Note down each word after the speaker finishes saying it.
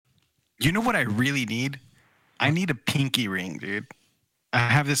You know what I really need? I need a pinky ring, dude. I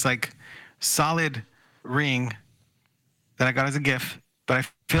have this like solid ring that I got as a gift, but I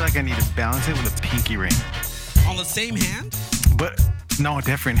feel like I need to balance it with a pinky ring. On the same hand? But no,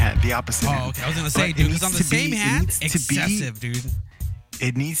 different hand, the opposite hand. Oh, okay. I was gonna say, But dude, it because on needs the to be- same it hand, needs to be- excessive, dude.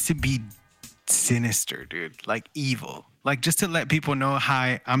 It needs to be sinister, dude. Like evil. Like just to let people know,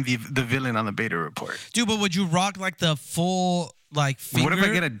 hi, I'm the villain on the beta report. Dude, but would you rock like the full like finger? What if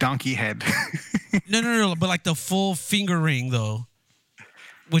I get a donkey head? No, but like the full finger ring though.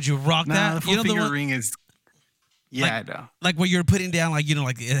 Would you rock Nah, that? the full You know the finger one, ring is. Yeah, Like- I know. like where you're putting down, like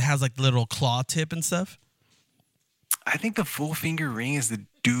like it has like little claw tip and stuff. I think the full finger ring is the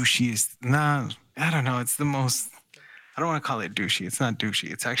douchiest. Nah, I don't know. It's the most. I don't want to call it douchey. It's not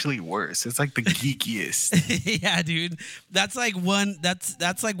douchey. It's actually worse. It's like the geekiest. Yeah, dude. That's like one.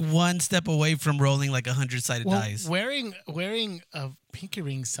 That's like one step away from rolling like 100-sided dice. Wearing a pinky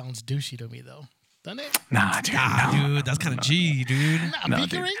ring sounds douchey to me though, doesn't it? Nah, dude. Ah, no. dude, that's kind of G, dude. A No,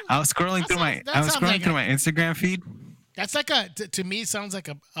 pinky dude. ring? I was scrolling through my. That I was sounds scrolling like through a- my Instagram feed. That's like to me it sounds like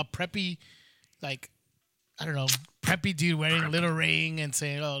a preppy, like I don't know, preppy dude wearing a little ring and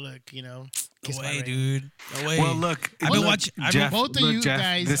saying, "Oh look, you know." No kiss my way, ring." dude. No way. Well, look. I've been look, watching. Jeff, both of look, you Jeff,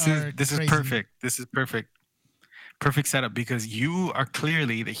 guys this are is crazy. perfect. This is perfect. Perfect setup because you are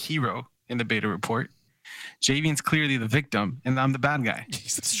clearly the hero in the beta report. Javian's clearly the victim, and I'm the bad guy.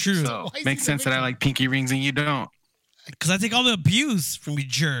 It's true. So Why is makes he the sense that I victim? like pinky rings and you don't. Because I take all the abuse from you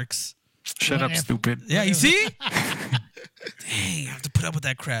jerks. Shut up, Whatever. stupid. Yeah, you see? Dang, I have to put up with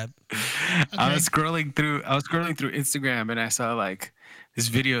that crap. I was scrolling through Instagram and I saw like this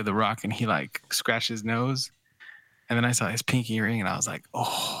video of The Rock and he like scratched his nose, and then I saw his pinky ring and I was like,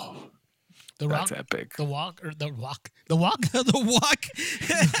 oh, The Rock, that's epic. the walk. The walk.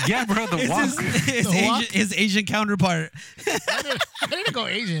 Yeah, bro, The Walk. The Walk? His Asian counterpart. I didn't go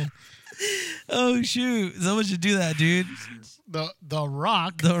Asian. Oh shoot! Someone should do that, dude. The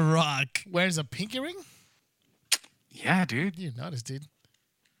Rock The Rock. wears a pinky ring. Yeah, dude. You noticed, dude.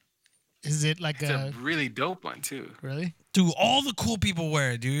 Is it like It's a really dope one too. really? Dude, all the cool people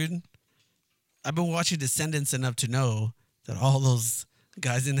wear it, dude. I've been watching Descendants enough to know that all those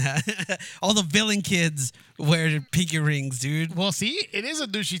guys in that, all the villain kids wear pinky rings, dude. Well, see, it is a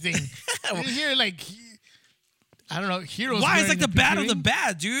douchey thing. You hear like, I don't know, heroes. Why? It's wearing like the a bad pinky of the ring?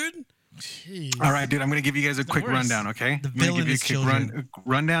 bad, dude. Jeez. All right, dude. I'm gonna give you guys a quick worst. rundown, okay? The I'm gonna give you a villainous quick children.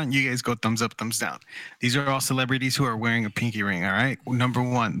 rundown. You guys go thumbs up, thumbs down. These are all celebrities who are wearing a pinky ring. All right. Number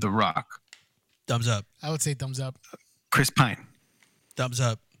 1, The Rock, Thumbs up. I would say thumbs up. Chris Pine, Thumbs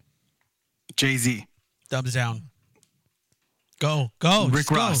up. Jay-Z, Thumbs down. Go. Rick just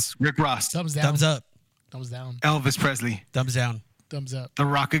go. Ross, Thumbs down. Thumbs up. Thumbs down. Elvis Presley, Thumbs down. Thumbs up. The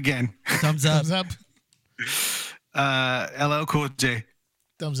Rock again, Thumbs up. Thumbs up. LL Cool J,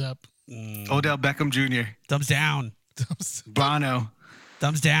 Thumbs up. Odell Beckham Jr., Thumbs down. Bono.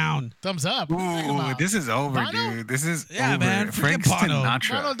 Thumbs down. Thumbs up. What are you talking Ooh, about? this is over, Bono? dude. This is Yeah, over. man. Frank Freaking Bono.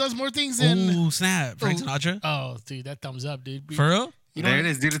 Sinatra. Bono does more things than. Ooh, snap. Frank Ooh. Sinatra. Oh, dude, that thumbs up, dude. For real? You know There what?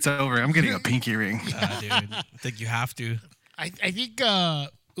 it is, dude. It's over. I'm getting a pinky ring. Dude. I think you have to. I think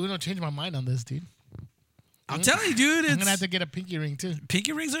Uno changed my mind on this, dude. I'm telling you, dude. I'm gonna have It's to get a pinky ring too.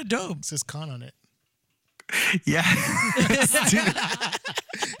 pinky rings are dope. It says con on it. Yeah. Dude,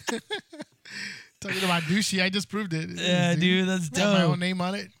 Talking about douchey, I just proved it. Yeah, dude, that's Got my own dope. name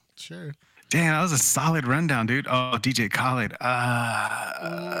on it. Sure. damn, that was a solid rundown, dude. Oh, DJ Khaled.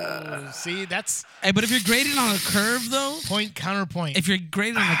 See, that's Hey, but if you're grading on a curve though, point counterpoint. if you're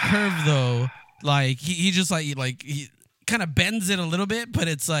grading on a curve though, like he just like he kind of bends it a little bit, but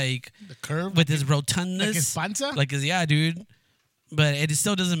it's like the curve with his rotundness, like his panza. like his yeah, dude. But it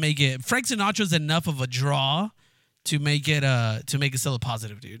still doesn't make it. Frank Sinatra's enough of a draw to make it still a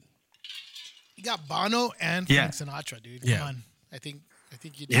positive, dude. You got Bono and Yeah. Frank Sinatra, dude. Yeah. Come on. I think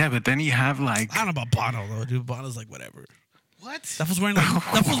you did. Yeah, but then you have like, I don't know about Bono though, dude. Bono's like whatever. What? That was wearing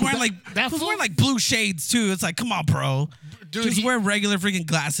like blue shades too. It's like, come on, bro. Dude, Just he- wear regular freaking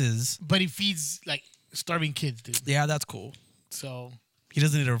glasses. But he feeds like starving kids, dude. Yeah, that's cool. So He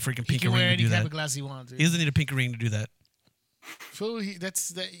doesn't need a freaking he pinky can wear ring to any do type that. of glass he wants. He Dude. doesn't need a pinky ring to do that. So that's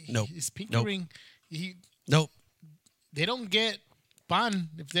that. Nope. His pinky Nope. ring. He Nope. they don't get ban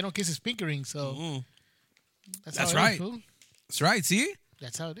if they don't kiss his pinky ring. So Mm. that's That's how it right. is, fool. That's right. See,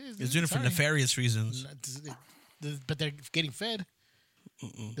 That's how it is. he's dude. doing it for Sorry. nefarious reasons. But they're getting fed.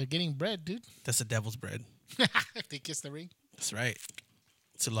 They're getting bread, dude. That's the devil's bread. If they kiss the ring. That's right.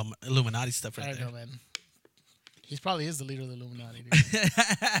 It's Illuminati stuff I right don't there. know, man. He probably is the leader of the Illuminati, dude.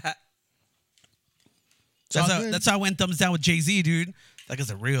 all good. That's how I went thumbs down with Jay-Z, dude. That guy's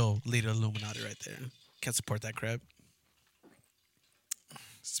a real leader of Illuminati right there. Can't support that crap.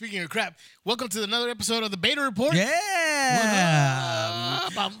 Speaking of crap, welcome to another episode of the Beta Report. Yeah.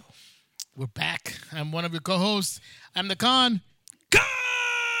 What up? We're back. I'm one of your co-hosts. I'm the Con.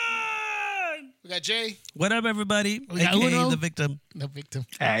 We got Jay. What up, everybody? We got AKA Uno. the victim. The victim.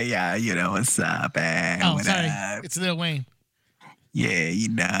 Hey, yeah, you know what's up, man? Oh, What sorry. up? It's Lil Wayne. Yeah, you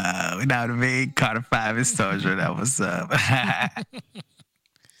know what I mean? Carter 5 is Soldier. That was up.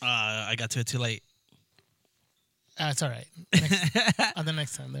 I got to it too late. It's all right. On the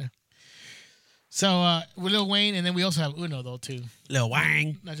next time there. So we're Lil Wayne, and then we also have Uno though too. Lil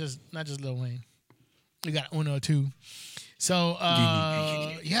Wang. Not just Lil Wayne. We got Uno too. So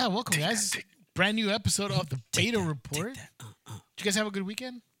yeah, welcome guys. Brand new episode of the Beta Report. Did you guys have a good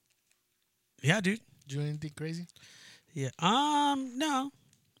weekend? Yeah, dude. Did you do anything crazy? Yeah. No.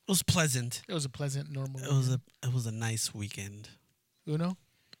 It was pleasant. It was a pleasant, normal. It was a nice weekend. Uno.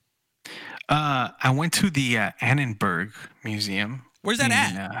 I went to the Annenberg Museum. Where's that in,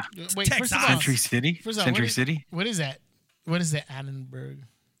 at? Wait, Texas. first of all, Century City. First of all, Century City. What is that? What is the Annenberg?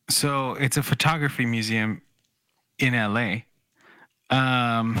 So it's a photography museum in LA.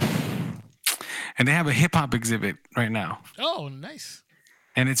 And they have a hip hop exhibit right now. Oh, nice.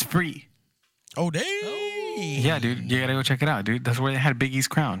 And it's free. Oh, dang. Yeah, dude. You gotta go check it out, dude. That's where they had Biggie's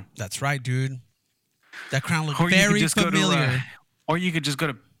crown. That's right, dude. That crown looked Or you could very just familiar. go to, or you could just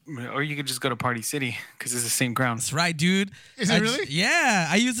go to Party City because it's the same crown. That's right, dude. Is it really? Yeah.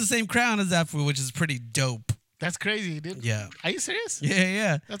 I use the same crown as that fool, which is pretty dope. That's crazy, dude. Yeah. Are you serious?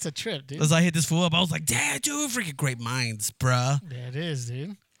 Yeah. That's a trip, dude. As I hit this fool up, I was like, damn, dude, freaking great minds, bruh. Yeah, it is,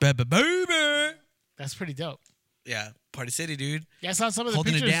 dude. Baby. That's pretty dope. Yeah. Party City, dude. Yeah, I saw some of the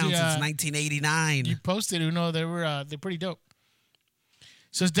Holding it pictures down you, since 1989. you posted. Uno, they're pretty dope.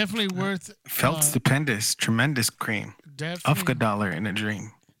 So it's definitely worth. Felt stupendous, tremendous cream. Definitely, $1 in a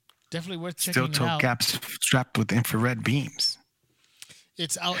dream. definitely worth checking Steel it toe out. caps strapped with infrared beams.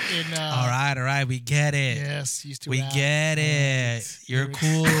 It's out in. All right. We get it. Yes, used to. We rap. get it. Right. You're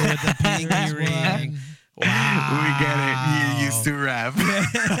cool with the pinky There's ring. one. Wow. We get it. You used to rap.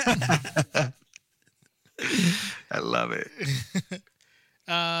 I love it.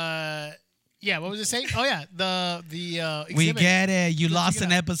 Yeah. What was it saying? Oh yeah, the We exhibit. get it. You Go lost check it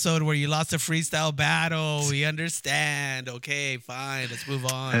an out. episode where you lost a freestyle battle. We understand. Okay, fine. Let's move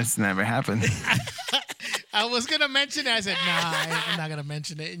on. That's never happened. I was gonna mention it. I said, nah, I'm not gonna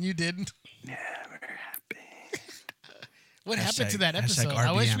mention it, and you didn't. Never happened. What happened to Hashtag- that hashtag episode?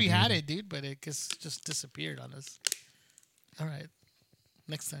 I wish RBM, we had dude. it, dude, but it just disappeared on us. All right,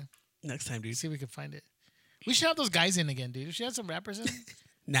 next time, Next time, dude. see if we can find it. We should have those guys in again, dude. We should have some rappers in.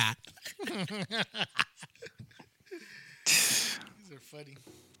 Nah. These are funny.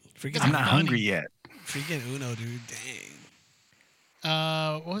 Freaking, I'm not funny. hungry yet. freaking Uno, dude. Dang.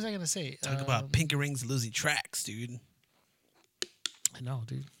 What was I gonna say? Talk about pinky rings losing tracks, dude. I know,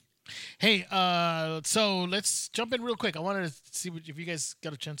 dude. Hey, so let's jump in real quick. I wanted to see if you guys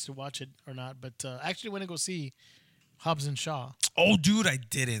got a chance to watch it or not, but I actually went to go see Hobbs and Shaw. Oh, dude, I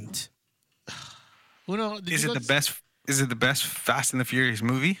didn't. Uno, did Is you it go the best? Is it the best Fast and the Furious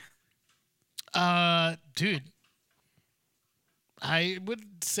movie? Dude, I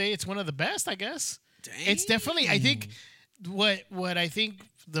would say it's one of the best. I guess Dang. it's definitely. I think what I think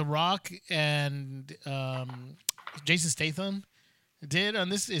The Rock and Jason Statham did on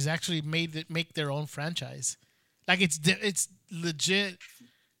this is actually make their own franchise. Like it's legit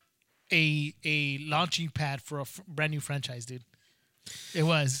a launching pad for a brand new franchise, dude. It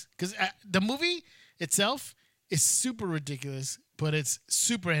was because the movie itself is super ridiculous, but it's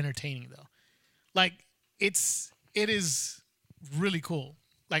super entertaining though. Like it is really cool.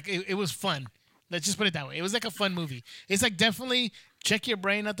 Like it was fun. Let's just put it that way. It was like a fun movie. It's like definitely check your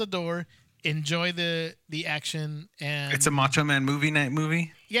brain at the door, enjoy the action, and It's a Macho Man movie night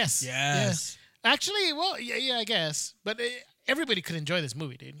movie. yes, Yes. yeah. Actually, well, yeah, I guess, but everybody could enjoy this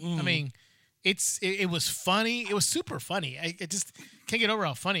movie, dude. I mean, it was funny. It was super funny. I just can't get over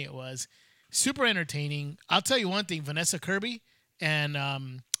how funny it was. Super entertaining. I'll tell you one thing: Vanessa Kirby and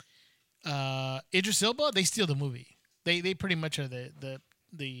Idris Elba, they steal the movie. They pretty much are the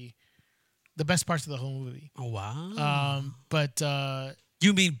best parts of the whole movie. Oh, wow. But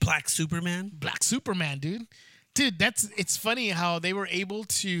You mean Black Superman? Black Superman, dude. It's funny how they were able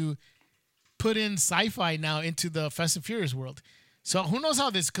to put in sci-fi now into the Fast and Furious world. So who knows how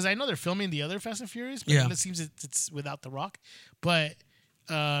this? Because I know they're filming the other Fast and Furious, but Yeah. it seems it's without The Rock. But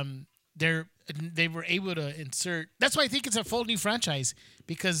they were able to insert. That's why I think it's a full new franchise,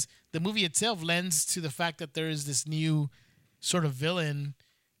 because the movie itself lends to the fact that there is this new sort of villain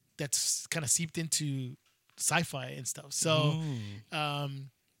that's kind of seeped into sci-fi and stuff. So,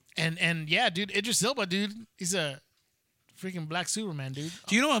 and yeah, dude, Idris Elba, dude, he's a freaking Black Superman, dude.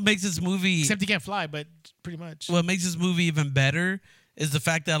 Do you know what makes this movie? Except he can't fly, but pretty much. What makes this movie even better is the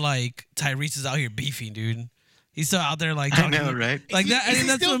fact that like Tyrese is out here beefing, dude. He's still out there like I talking, know, right? like Is he- that. I is think he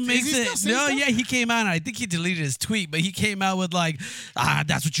that's still- what is makes he still it. saying No, stuff? yeah, he came out. I think he deleted his tweet, but he came out with like,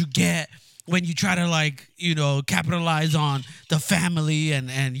 that's what you get when you try to like, capitalize on the family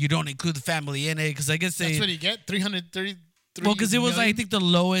and you don't include the family in it because I guess That's what you get. 333. well, because it was I million? think the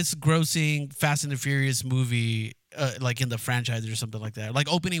lowest grossing Fast and the Furious movie, like in the franchise or something like that. Like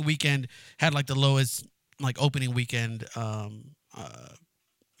opening weekend had like the lowest like opening weekend,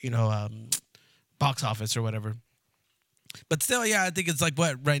 box office or whatever. But still, yeah, I think it's like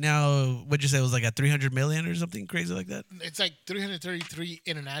what right now. What'd you say it was like at 300 million or something crazy like that? It's like 333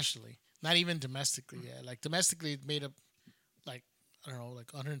 internationally, not even domestically. Yeah, like domestically, it made up like I don't know,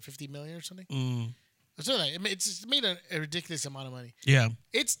 like 150 million or something. So like it's made a ridiculous amount of money. Yeah,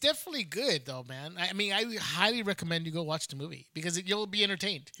 It's definitely good though, man. I mean, I highly recommend you go watch the movie because you'll be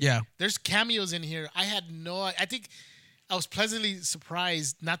entertained. yeah. There's cameos in here. I think I was pleasantly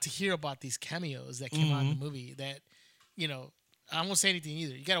surprised not to hear about these cameos that came out in the movie. That I won't say anything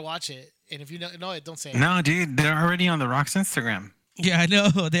either. You gotta watch it, and if you know it, don't say it. No, dude, they're already on The Rock's Instagram. Yeah, I know.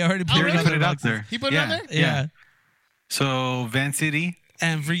 They already They already really? put it out there. He put it on there? Yeah. So Van City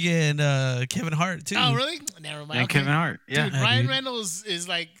And freaking Kevin Hart too. Oh, really? Never mind. and Okay. Kevin Hart. Yeah. Dude, Yeah, Ryan dude. Reynolds is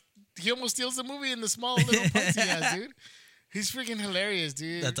like he almost steals the movie in the small little parts he has, dude. He's freaking hilarious,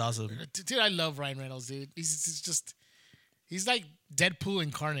 dude. That's awesome. Dude, I love Ryan Reynolds, dude. He's like Deadpool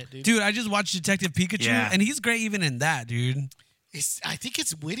incarnate, dude. Dude, I just watched Detective Pikachu, Yeah. and he's great even in that, dude. I think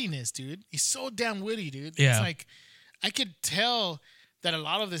it's wittiness, dude. He's so damn witty, dude. Yeah. It's like I could tell that a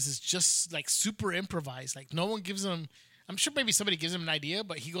lot of this is just like super improvised. Like no one gives him. I'm sure maybe somebody gives him an idea,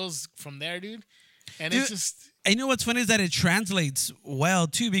 but he goes from there, dude. And Dude, it's just And you know what's funny is that it translates well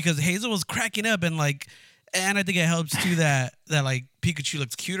too, because Hazel was cracking up and like, and I think it helps too that like Pikachu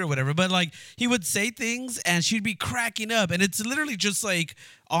looks cute or whatever. But like he would say things and she'd be cracking up, and it's literally just like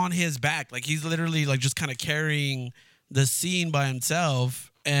on his back, like he's literally like just kind of carrying the scene by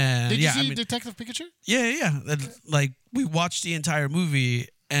himself. And did you yeah, see Detective Pikachu? yeah. Like we watched the entire movie,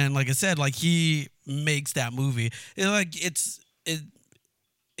 and like I said, like he makes that movie.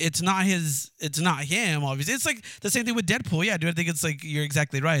 It's not him, obviously. It's like the same thing with Deadpool. Yeah, dude, I think it's like you're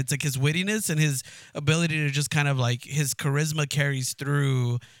exactly right. It's like his wittiness and his ability to just kind of like his charisma carries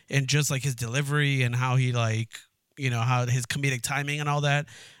through, and just like his delivery and how he like how his comedic timing and all that.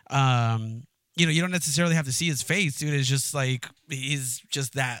 You don't necessarily have to see his face, dude. It's just like he's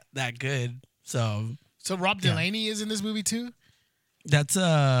just that good. So Rob Yeah. Delaney is in this movie too. that's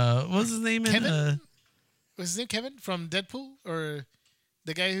what's his name? Kevin? Was his name Kevin from Deadpool, or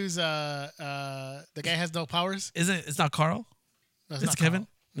the guy who's the guy has no powers? It's not Carl? No, It's not Kevin? Carl.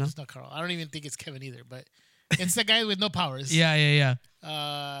 No? It's not Carl. I don't even think it's Kevin either, but it's the guy with no powers. Yeah.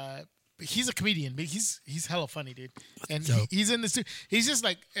 He's a comedian, but he's hella funny, dude. And dope. he's in this too. He's just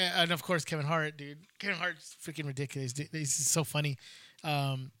like, and of course Kevin Hart, dude. Kevin Hart's freaking ridiculous. Dude. He's so funny,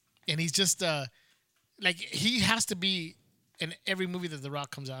 and he's just like he has to be in every movie that The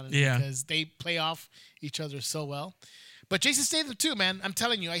Rock comes out in, Yeah. because they play off each other so well. But Jason Statham too, man. I'm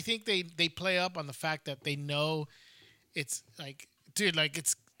telling you, I think they play up on the fact that they know it's like, dude, like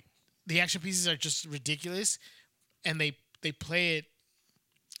it's the action pieces are just ridiculous, and they play it.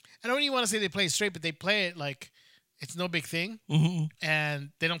 I don't even want to say they play it straight, but they play it like it's no big thing, and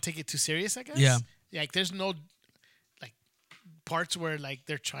they don't take it too serious, I guess. Yeah. Like there's no like parts where like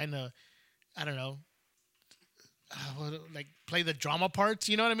they're trying to, I don't know, like play the drama parts.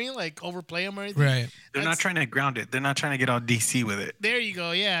 You know what I mean? Like overplay them or anything. Right. They're not trying to ground it. They're not trying to get all DC with it. There you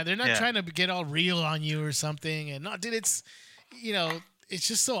go. Yeah, they're not Yeah. trying to get all real on you or something. And no, dude, it's it's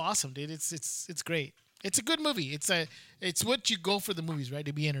just so awesome, dude. It's great. It's a good movie. It's what you go for the movies, right?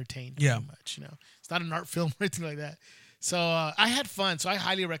 To be entertained. Yeah. Pretty much. It's not an art film or anything like that. So I had fun. So I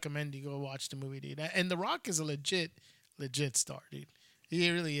highly recommend you go watch the movie, dude. And The Rock is a legit star, dude. He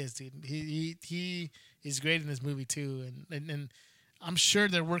really is, dude. He is great in this movie too. And I'm sure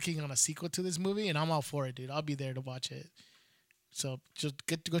they're working on a sequel to this movie, and I'm all for it, dude. I'll be there to watch it. So just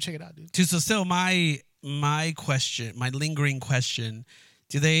go check it out, dude. So still my question, my lingering question,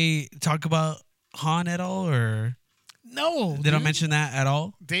 do they talk about Han at all, or No, they don't dude. mention that at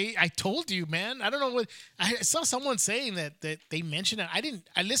all? I told you, man. I don't know what I saw someone saying that they mentioned it. I didn't.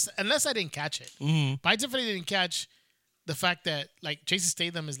 I listen unless I didn't catch it. But I definitely didn't catch the fact that like Jason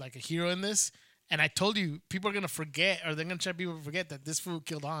Statham is like a hero in this. And I told you people are gonna forget, or they're gonna try people to forget that this fool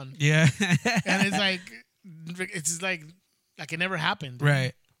killed Han. Yeah. And it's just like it never happened. dude.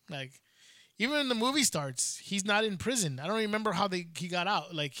 Right. Like even when the movie starts, he's not in prison. I don't remember how he got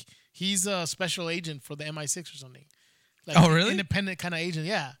out. Like he's a special agent for the MI6 or something. Like, Oh, really? Independent kind of agent.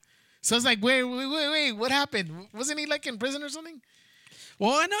 Yeah. So it's like, wait, what happened? Wasn't he like in prison or something?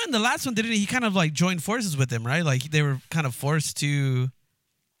 Well, I know in the last one, didn't he kind of like join forces with him, right? Like they were kind of forced to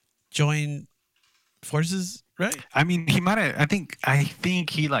join forces, right? I mean, he might have. I think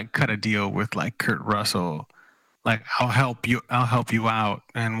he like cut a deal with like Kurt Russell. Like, I'll help you out,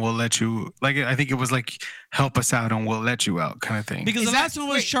 and we'll let you. Like, I think it was like, help us out, and we'll let you out, kind of thing. Because the last one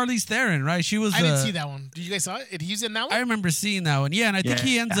was Charlize Theron, right? She was. I didn't see that one. Did you guys saw it? Did he use it in that one? I remember seeing that one. Yeah, and I think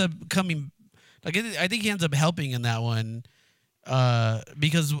he ends up coming. Like, I think he ends up helping in that one,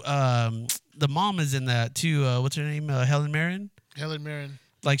 because the mom is in that too. What's her name? Helen Mirren. Helen Mirren.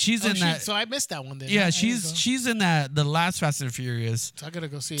 Like she's in that. So I missed that one then. Yeah, she's in that the last Fast and Furious. So I gotta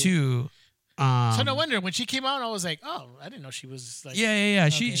go see it too. So no wonder when she came out, I was like, oh, I didn't know she was like. Yeah.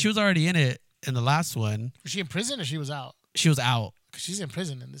 Okay. She was already in it in the last one. Was she in prison or she was out? She was out. 'Cause she's in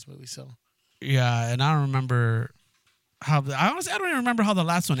prison in this movie, so. Yeah, and I don't remember how. I honestly, I don't even remember how the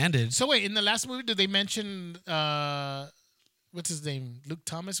last one ended. So wait, in the last movie, did they mention what's his name? Luke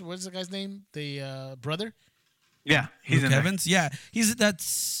Thomas. What's the guy's name? The brother. Yeah, he's Luke in Evans. Yeah, he's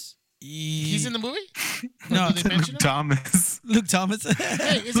He's in the movie. No, Did they mention Luke him? Thomas. Luke Thomas.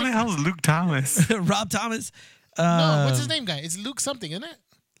 Hey, is Who the it, hell is Luke Thomas? Rob Thomas. no, what's his name, guy? It's Luke something, isn't it?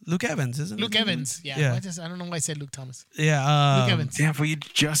 Luke Evans, isn't it? Luke Evans. Yeah. Yeah. I don't know why I said Luke Thomas. Yeah. Luke Evans. Damn, well, you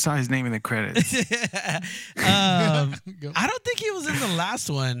just saw his name in the credits. Go. I don't think he was in the last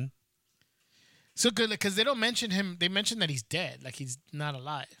one. So good, because they don't mention him. They mention that he's dead, like he's not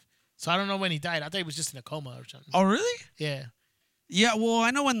alive. So I don't know when he died. I thought he was just in a coma or something. Oh, really? Yeah. Yeah. Well,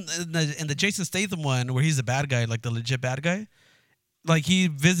 I know in the Jason Statham one where he's a bad guy, like the legit bad guy. Like he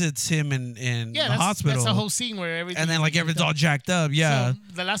visits him in the hospital. That's the whole scene where everything. And then like everything's all jacked up. Yeah. So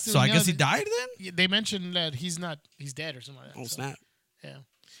the last. So I guess he died then. They mentioned that he's dead or something like that. Oh so, snap! Yeah.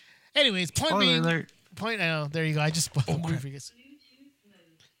 Anyways, point Spoiler being. alert. Point. I know. There you go. I just spoiled the movie for you guys.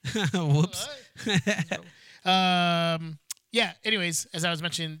 Whoops. Yeah. Anyways, as I was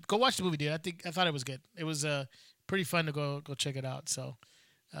mentioning, go watch the movie, dude. I thought it was good. It was pretty fun to go check it out. So,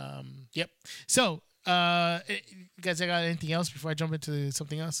 yep. So, you guys got anything else before I jump into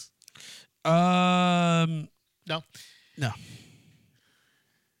something else? No. No.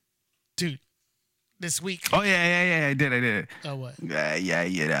 Dude, this week. Oh yeah, I did it. Oh what? Yeah,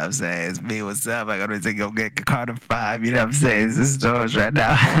 you know what I'm saying? It's me, what's up? I gotta say, go get Carter 5, you know what I'm saying? It's the stores right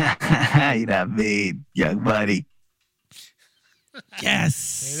now. You know what I mean? Young buddy.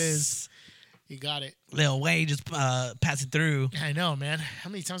 Yes. There it is. You got it. Lil Wayne just passing through. I know, man. How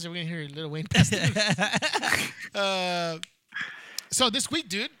many times are we gonna hear Lil Wayne pass through? So this week,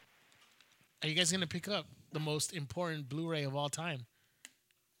 dude, are you guys gonna pick up the most important Blu-ray of all time?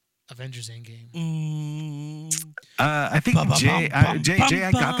 Avengers Endgame. I think Jay,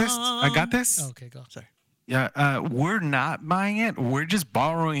 I got this. Oh, okay, go. Sorry. Yeah, we're not buying it. We're just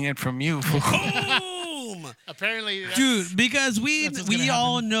borrowing it from you. Boom! Apparently, Dude, because we that's what's gonna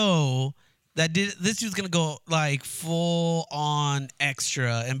all happen. know that this was gonna go like full on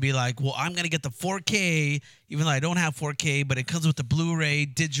extra and be like, well, I'm gonna get the 4K, even though I don't have 4K, but it comes with the Blu-ray,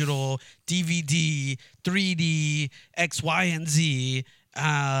 digital, DVD, 3D, X, Y, and Z,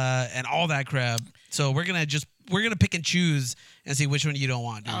 and all that crap. So we're gonna pick and choose and see which one you don't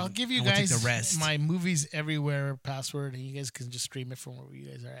want. Dude. I'll give you And we'll guys take the rest. my Movies Everywhere password, and you guys can just stream it from wherever you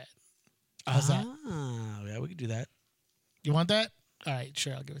guys are at. How's that? Yeah, we could do that. You want that? All right,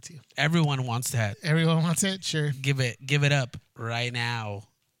 sure, I'll give it to you. Everyone wants that. Everyone wants it? Sure. Give it up right now.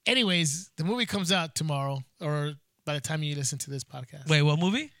 Anyways, the movie comes out tomorrow, or by the time you listen to this podcast. Wait, what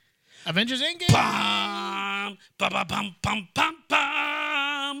movie? Avengers Endgame. Bum, ba, ba, bum, bum, bum,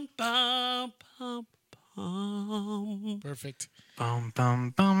 bum, bum, bum, bum. Perfect. Bum,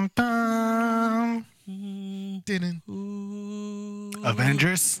 bum, bum, bum. Didn't.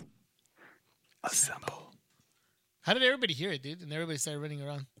 Avengers. Assemble. How did everybody hear it, dude? And everybody started running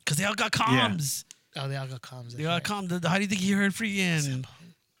around. Because they all got comms. Oh, they all got comms. They all got comms. How do you think he heard freaking?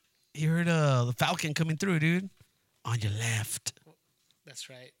 He heard the Falcon coming through, dude. On your left. That's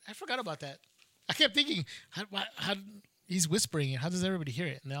right. I forgot about that. I kept thinking, how he's whispering it. How does everybody hear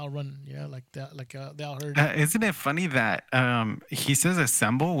it? And they all run, like that, they all heard. Isn't it funny that he says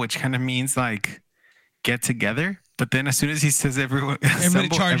assemble, which kind of means like get together, but then as soon as he says everyone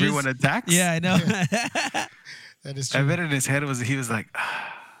assemble, charges. everyone attacks? Yeah, I know. That is true. I bet in his head he was like,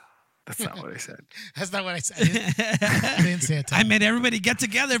 that's not what I said. That's not what I said. I didn't say it. I made everybody get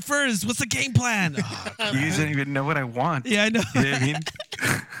together first. What's the game plan? Oh, You don't even know what I want. yeah, I know. You know what I mean?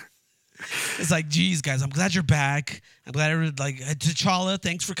 It's like, geez, guys, I'm glad you're back. I'm glad T'Challa,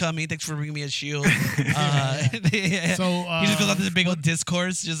 thanks for coming. Thanks for bringing me a shield. So he just goes on this big old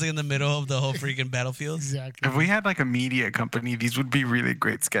discourse just in the middle of the whole freaking battlefield. Exactly. If we had like a media company, these would be really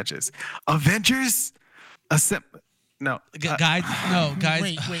great sketches. Avengers, no, Guys,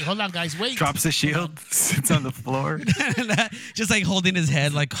 Wait, hold on, guys. Wait. drops the shield, sits on the floor. just like holding his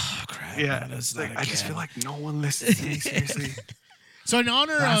head, like, oh crap. Yeah, man, it's like, I just feel like no one listens to me. Seriously, So in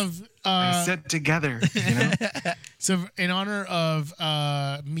honor of set together. You know, so in honor of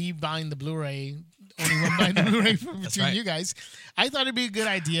me buying the Blu-ray, only one buying the Blu-ray from between right. you guys, I thought it'd be a good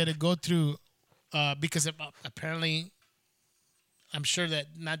idea to go through because apparently, I'm sure that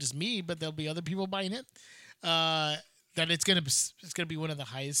not just me, but there'll be other people buying it. That it's gonna be one of the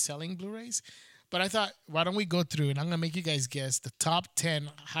highest selling Blu-rays. But I thought, why don't we go through and I'm gonna make you guys guess the top 10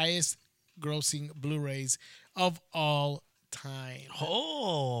 highest grossing Blu-rays of all time.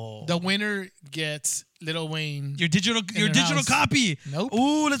 Oh, The winner gets Lil Wayne. your digital their house. copy. Nope.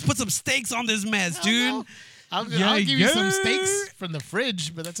 Ooh, let's put some steaks on this mess, dude. No. I'll Yeah, give you some yeah. steaks from the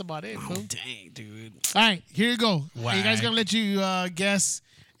fridge, but that's about it. Oh, Fool. dang, dude. All right, here you go. Whack. You guys gonna let you guess,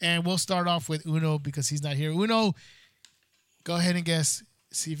 and we'll start off with Uno because he's not here. Uno, go ahead and guess.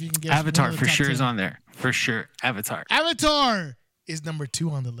 See if you can guess. Avatar one of the for top sure 10. is on there. For sure, Avatar. Avatar is number 2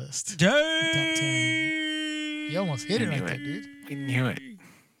 on the list. Dang. Top 10. You almost hit it I right knew there, it. dude. We knew it.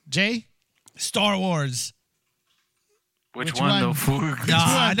 Jay, Star Wars. Which Which one though, one? fool?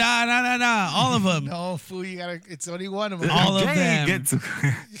 Nah. All of them. no fool, you gotta. It's only one of them. All of Jay them. gets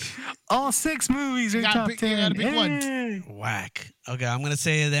all 6 movies are gotta top pick- you 10. gotta pick one. Hey. Whack. Okay, I'm gonna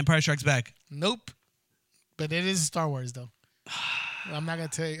say The Empire Strikes Back. Nope. But it is Star Wars though. I'm not gonna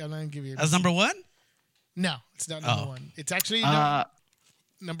tell you. I'm not gonna give you. That's number 1. No, it's not number Oh. 1. It's actually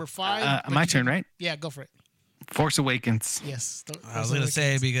number 5. but My you turn, can- right? Yeah, go for it. Force Awakens. Yes. I was gonna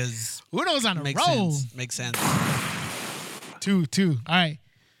say because Uno's on a makes roll. sense. Makes sense. 2. All right.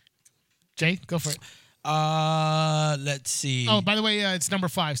 Jay, go for it. Let's see. Oh, by the way, it's number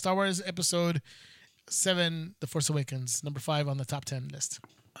 5. Star Wars Episode 7, The Force Awakens. Number 5 on the top 10 list.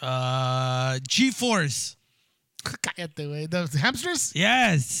 G-Force. Cállate, güey. The hamsters?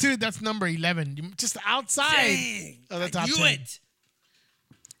 Yes. Dude, that's number 11. Just outside Dang. of the top I knew 10. it.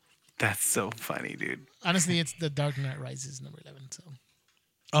 That's so funny, dude. Honestly, it's The Dark Knight Rises, number 11. So,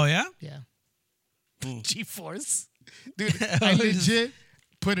 Oh yeah. yeah. Mm. G-Force. Dude, I legit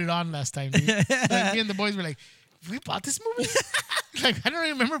put it on last time, dude. Like, me and the boys were like, we bought this movie? Like, I don't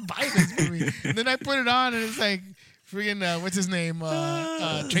even remember buying this movie. And then I put it on, and it's like, freaking, what's his name?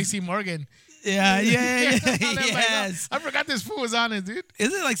 Tracy Morgan. Yeah. And I'm like, Yes. I forgot this fool was on it, dude.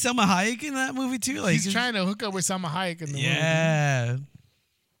 Isn't it like Selma Hayek in that movie too? Like He's trying to hook up with Salma Hayek in the movie. Yeah.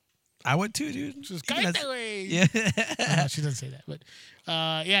 I would too, dude. Just Even as- way. Yeah. No, she doesn't say that, but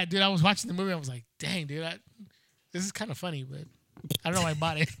yeah, dude. I was watching the movie. I was like, dang, dude, this is kind of funny, but I don't know why I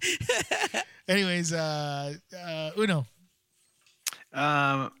bought it. Anyways, Uno.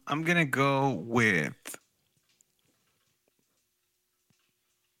 I'm gonna go with.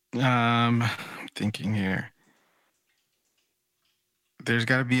 I'm thinking here. There's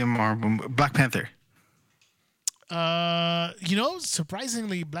got to be a Marvel Black Panther.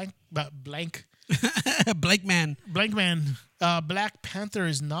 Surprisingly, Blank Blake Man. Black Panther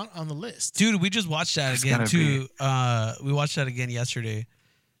is not on the list. Dude, we just watched that It's again gotta too. We watched that again yesterday.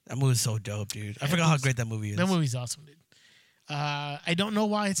 That movie's so dope, dude. I forgot how great that movie is. That movie's awesome, dude. I don't know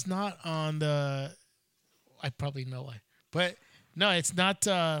why it's not on the. I probably know why, but no, it's not.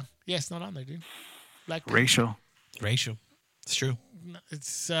 It's not on there, dude. Black Panther. Racial. It's true.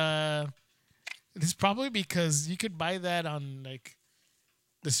 It's probably because you could buy that on like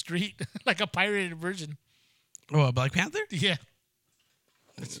the street, like a pirated version. Oh, Black Panther? Yeah,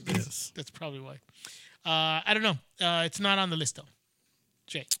 Yes. that's probably why. I don't know. It's not on the list though.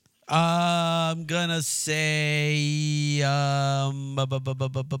 Jay. I'm gonna say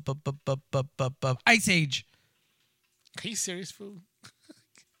Ice Age. Are you serious, fool?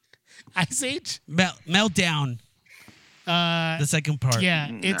 Ice Age? Meltdown. The second part. Yeah,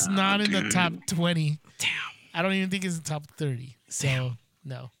 it's not in the top 20. Damn. I don't even think it's in the top 30. So,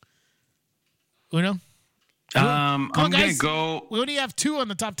 no. Uno? I'm on, gonna guys. go. We only have 2 on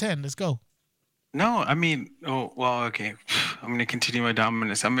the top 10. Let's go. No, I mean, okay. I'm gonna continue my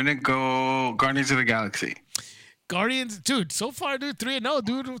dominance. I'm gonna go Guardians of the Galaxy. Guardians, dude, so far, dude, 3-0,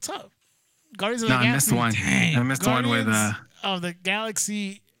 dude. What's up? Guardians of No, the I missed Galaxy. one. Dang. I missed the one with. Guardians of the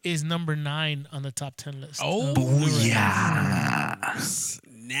Galaxy is number 9 on the top 10 list. Oh, yeah.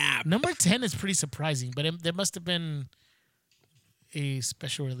 snap. Number 10 is pretty surprising, but there must have been a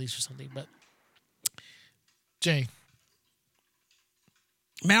special release or something. But Jay,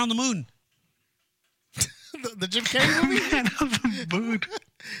 Man on the Moon. The Jim Carrey movie? Man of the Moon.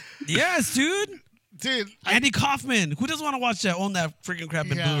 Yes, dude. Dude, Andy Kaufman. Who doesn't want to watch that? Own that freaking crap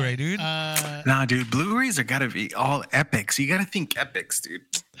in Blu-ray, dude. Nah, dude. Blu-rays are gotta be all epics. You gotta think epics, dude.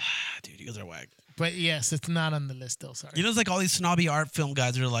 Dude, you guys are whack. but yes, it's not on the list though. Sorry. You know, it's like all these snobby art film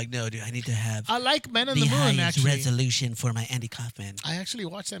guys are like, no, dude, I need to have I like Men on the the Moon highest actually. resolution for my Andy Kaufman. I actually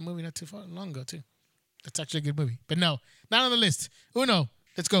watched that movie not too long ago too. That's actually a good movie. But no, not on the list. Uno,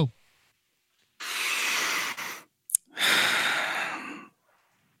 let's go.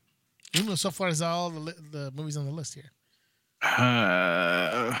 Uno so far is all the movies on the list here.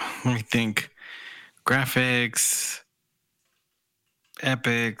 Let me think. Graphics,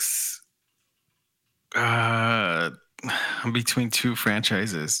 epics. I'm between two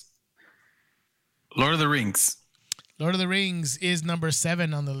franchises. Lord of the Rings. Lord of the Rings is number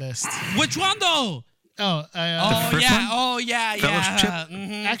 7 on the list. Which one though? Oh, first one? Oh yeah, Fellowship? yeah.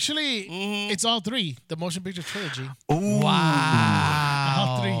 Mhm. actually, it's all 3. The motion picture trilogy. Oh, Wow.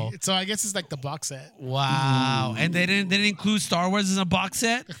 All 3. So I guess it's like the box set. Wow. And they didn't include Star Wars as a box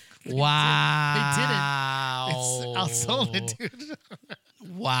set? Wow. It's outsold it, dude.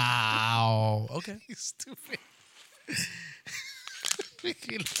 Wow. Okay. You stupid.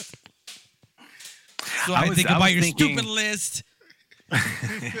 So I I was- think I about was your thinking- stupid list.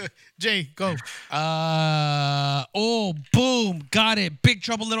 Jay, go. Oh, boom. Got it. Big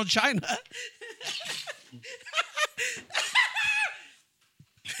Trouble Little China.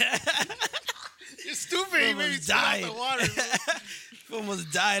 You're stupid. You made me Almost spit out died. the water.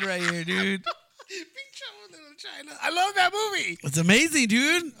 Almost died right here, dude. Big Trouble in Little China. I love that movie. It's amazing,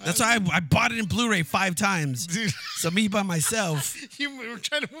 dude. That's why I bought it in Blu-ray 5 times. Dude, So me by myself. you were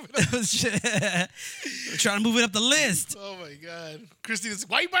trying to move it up. I'm trying to move it up the list. Oh, my God. Christina's,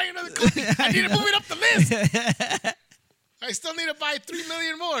 why are you buying another copy? I need to move it up the list. I still need to buy 3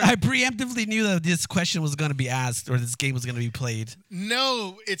 million more. I preemptively knew that this question was going to be asked or this game was going to be played.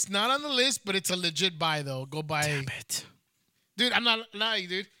 No, it's not on the list, but it's a legit buy, though. Go buy it. It. Dude, I'm not lying,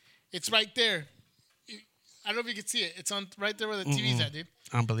 dude. It's right there. I don't know if you can see it. It's on right there where the TV's at, dude.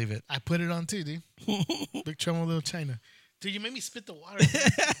 I don't believe it. I put it on too, dude. Big Trouble in Little China. Dude, you made me spit the water.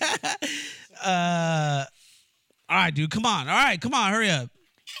 All right, dude. Come on. All right. Come on. Hurry up.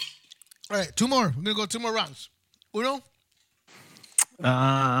 All right, 2 more. We're going to go 2 more rounds. Uno?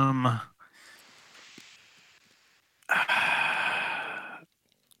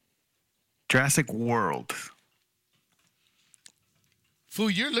 Jurassic World. Fool,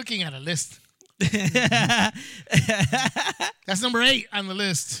 you're looking at a list. That's number 8 on the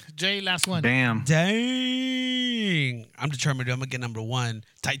list. Jay, last one. Damn. Dang. I'm determined. I'm going to get number 1.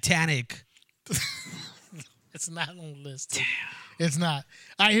 Titanic. It's not on the list. Damn. It's not.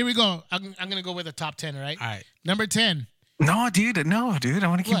 All right, here we go. I'm going to go with the top 10, all right? All right. Number 10. No, dude. No, dude. I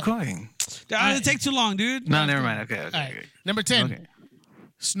want to keep What? going. It take too long, dude. No, never mind. Okay. All right. Okay. Number 10. Okay.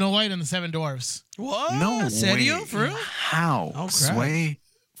 Snow White and the 7 Dwarfs. What? No Serio? way. For real? How? Oh, crap. Sway.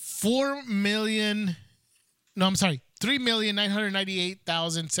 4 million. No, I'm sorry.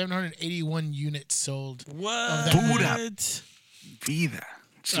 3,998,781 units sold. What? Buddha. Vida.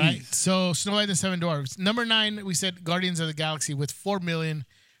 Jeez. All right. So Snow White and the 7 Dwarfs. Number 9, we said Guardians of the Galaxy with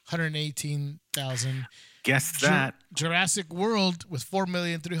 4,118,000. Guess that. Jurassic World with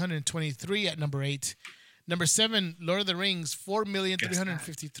 4,323 at number 8. Number 7, Lord of the Rings,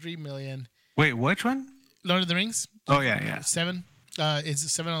 4,353,000. Wait, which one? Lord of the Rings, Oh, yeah. 7.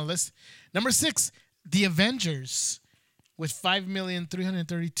 Is 7 on the list. Number 6, The Avengers with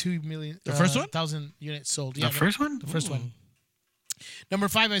 5,332,000. The first one? Thousand units sold. The first one? The first one. Number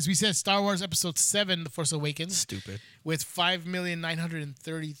 5, as we said, Star Wars Episode 7, The Force Awakens, Stupid. with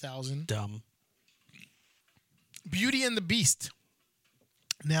 5,930,000. Dumb. Beauty and the Beast.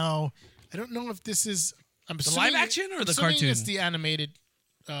 Now, I don't know if this is I'm assuming, live action or the assuming cartoon? It's the animated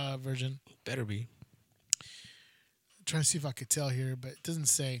version. Better be. I'm trying to see if I could tell here, but it doesn't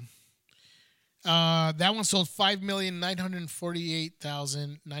say. That one sold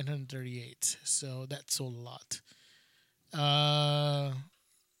 5,948,938. So that sold a lot.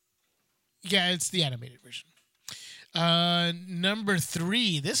 Yeah, it's the animated version. Number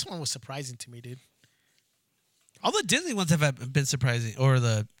 3. This one was surprising to me, dude. All the Disney ones have been surprising, or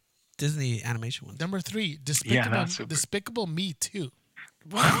the Disney animation ones. Number 3, Yeah, that's super. Despicable Me 2.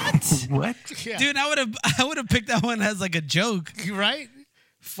 What? What? Yeah. Dude, I would have picked that one as like a joke. Right?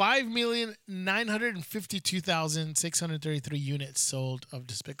 5,952,633 units sold of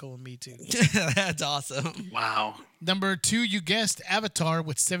Despicable Me 2. That's awesome. Wow. Number 2, you guessed, Avatar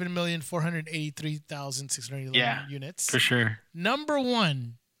with 7,483,611 Yeah, units. for sure. Number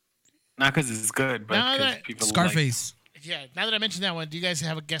 1. Not because it's good, but Now because that- people Scarface. Yeah, now that I mentioned that one, do you guys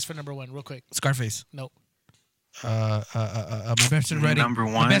have a guess for number 1 real quick? Scarface. Nope. My best friend's wedding. Number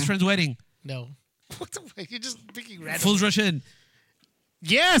My one? best friend's wedding. No. What the fuck? You're just picking random. Fools Rush In.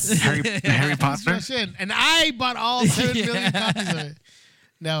 Yes. Harry Potter. Rush in. And I bought all 7 million copies of it.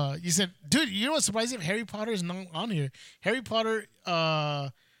 No, you said, dude, you know what's surprising? Harry Potter is not on here. Harry Potter, Hijo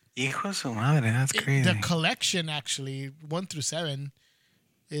de su madre, that's crazy. the collection actually, 1 through 7,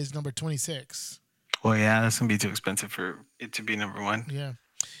 is number 26. Well, yeah, that's gonna be too expensive for it to be number one. Yeah.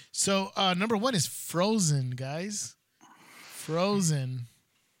 So number 1 is Frozen, guys. Frozen.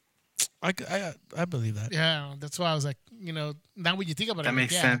 I believe that. Yeah, that's why I was like, now when you think about it, That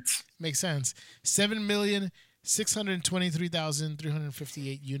makes sense. Makes sense.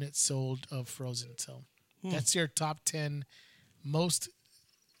 7,623,358 units sold of Frozen. So that's your top 10 most.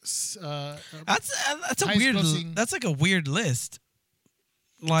 That's a highest weird. grossing- That's like a weird list.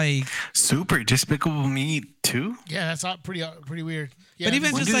 Like, Super Despicable Me 2? Yeah, that's not pretty weird. Yeah, But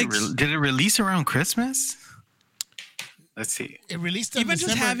even When just did, like- did it release around Christmas? Let's see. it released in even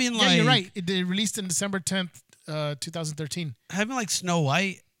just December. having, yeah, you're like- right. It released in December 10th, 2013. having like Snow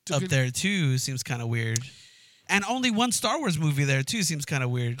White up there too seems kind of weird, and only one Star Wars movie there too seems kind of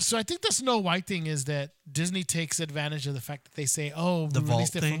weird. So I think the Snow White thing is that Disney takes advantage of the fact that they say, "Oh, we The vault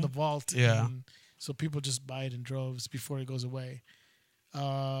released it thing? from the vault." Yeah. and so people just buy it in droves before it goes away.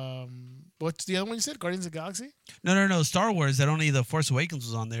 What's the other one you said? Guardians of the Galaxy? No. Star Wars. That only The Force Awakens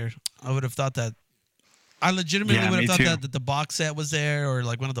was on there. I would have thought that. I legitimately Yeah, would me have thought too. that the box set was there, or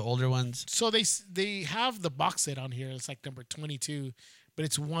like one of the older ones. So they have the box set on here. It's like number 22, but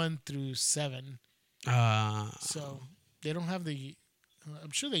it's 1 through 7. So they don't have the.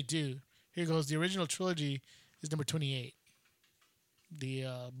 I'm sure they do. Here goes. The original trilogy is number 28.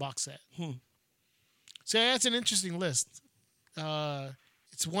 The box set. So yeah, that's an interesting list.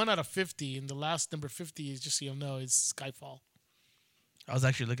 It's 1 out of 50, and the last number 50 is, just so you'll know, is Skyfall. I was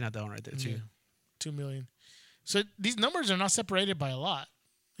actually looking at that one right there too. Yeah. 2 million. So these numbers are not separated by a lot.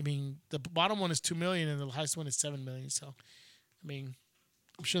 I mean, the bottom one is 2 million, and the highest one is 7 million. So, I mean,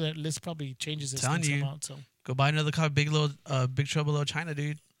 I'm sure that list probably changes as Telling things you. come out. So, Go buy another copy, Big Trouble Little China,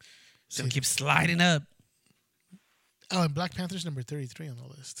 dude. It's gonna keep sliding up. oh, and Black Panther's number 33 on the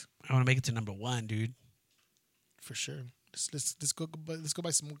list I want to make it to number 1, dude. for sure. Let's go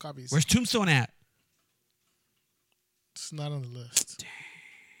buy some more copies. Where's Tombstone at? It's not on the list.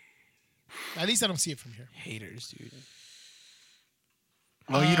 At least I don't see it from here. Haters, dude.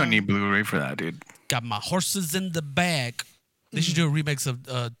 Well, you don't need Blu-ray for that, dude. Got my horses in the back. They should do a remix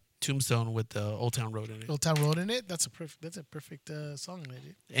of Tombstone with Old Town Road in it. Old Town Road in it. That's a perfect song,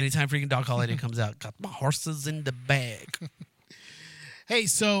 dude. Anytime freaking Dog Holiday comes out, got my horses in the bag. Hey,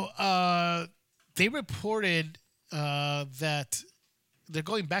 so they reported that they're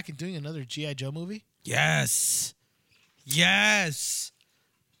going back and doing another G.I. Joe movie. Yes.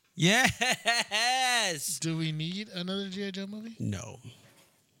 Do we need another G.I. Joe movie? No.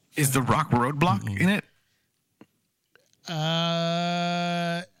 Is The Rock Roadblock in it?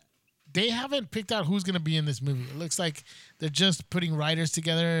 They haven't picked out who's going to be in this movie. It looks like they're just putting writers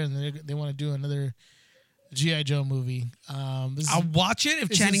together, and they want to do another G.I. Joe movie. I'll watch it if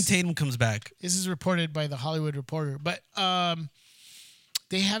this Channing is- Tatum comes back. This is reported by the Hollywood Reporter, but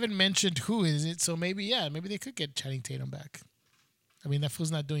they haven't mentioned who is it. So maybe they could get Channing Tatum back. I mean, that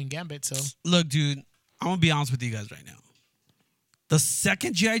fool's not doing Gambit, so Look, dude, I'm going to be honest with you guys right now. The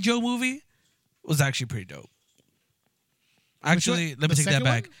second G.I. Joe movie was actually pretty dope. Actually, one? let me The take that second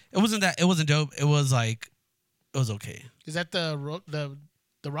back. one? It wasn't dope. It was okay. is that the Rock?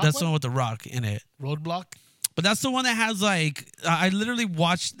 That's the one with The Rock in it. Roadblock. But that's the one that has I literally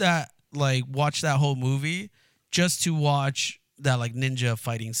watched that whole movie just to watch that ninja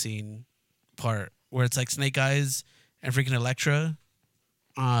fighting scene part where it's Snake Eyes and freaking Elektra.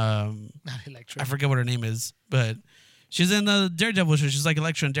 Not Electra. I forget what her name is, but she's in the Daredevil show. She's like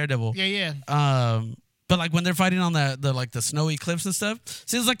Elektra in Daredevil. Yeah. But when they're fighting on the snowy cliffs and stuff,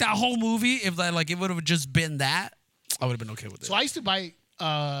 seems like that whole movie, if it would have just been that, I would have been okay with it. So I used to buy.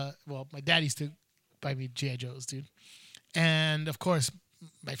 My dad used to buy me G.I. Joes, dude. And of course,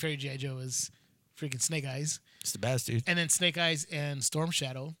 my favorite G.I. Joe is freaking Snake Eyes, It's the best, dude. and then Snake Eyes and Storm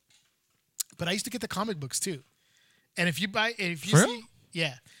Shadow. But I used to get the comic books too. And if you For real? see,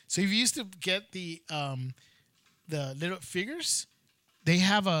 yeah. So if you used to get the little figures, they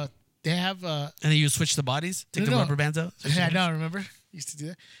have And then you switch the bodies, take the No. rubber bands out. Yeah, I know. Remember, used to do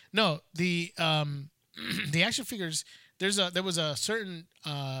that. No, the the action figures. There was a certain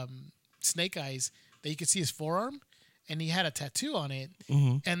Snake Eyes that you could see his forearm, and he had a tattoo on it.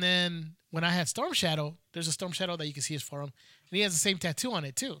 Mm-hmm. And then when I had Storm Shadow, there's a Storm Shadow that you can see his forearm, and he has the same tattoo on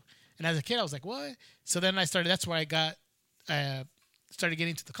it too. And as a kid, I was like, "What?" So then I started. That's where I got started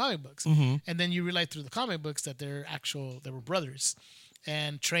getting to the comic books, and then you realize through the comic books that they were brothers,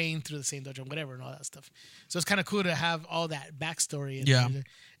 and trained through the same dojo, and whatever, and all that stuff. So it's kind of cool to have all that backstory.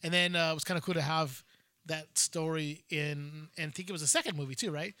 And then it was kind of cool to have that story in, and I think it was the second movie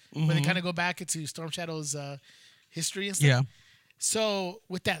too, right? Where they kind of go back into Storm Shadow's history and stuff. Yeah. So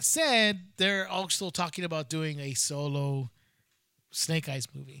with that said, they're also talking about doing a solo Snake Eyes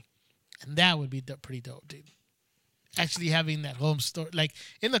movie, and that would be pretty dope, dude. Actually having that home story, like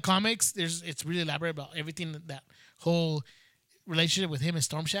in the comics, it's really elaborate about everything, that whole relationship with him and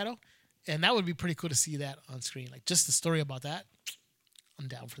Storm Shadow, and that would be pretty cool to see that on screen. Like just the story about that, I'm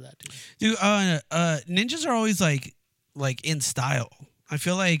down for that, dude. Dude, ninjas are always like in style. I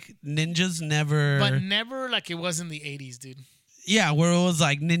feel like ninjas never, but never like it was in the 80s, dude. Yeah, where it was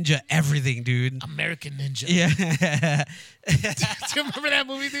like ninja everything, dude. American Ninja. Yeah. Do you remember that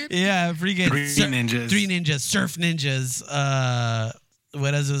movie, dude? Yeah, freaking Ninjas. 3 ninjas, surf ninjas.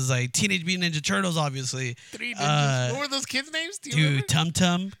 What else was like Teenage Mutant Ninja Turtles, obviously. 3 ninjas. What were those kids' names? Do you dude, remember? Tum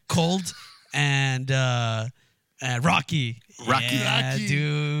Tum, Cold, and Rocky. Rocky. Yeah, Rocky.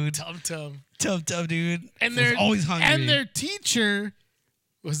 dude. Tum Tum. Tum Tum, dude. And was they're always hungry. And their teacher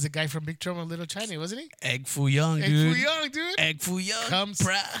was the guy from Big Trouble in Little China, wasn't he? Egg Foo Young, Egg dude. Foo Young, dude. Egg Foo Young. Comes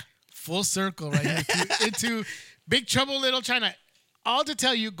bruh. full circle right here into Big Trouble in Little China. All to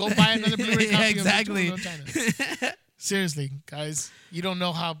tell you, go buy another Blu-ray copy Yeah, of Big Trouble in exactly. Little China. Seriously, guys, you don't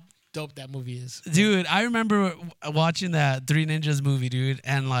know how dope that movie is. Dude, I remember watching that 3 Ninjas movie, dude,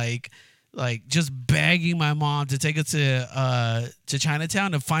 and like just begging my mom to take us to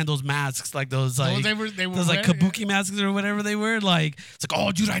Chinatown to find those masks, like those like they were those like red, kabuki masks or whatever they were. Like it's like,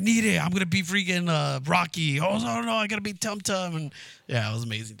 oh, dude, I need it. I'm gonna be freaking Rocky. Oh no, I gotta be Tum Tum, and yeah, it was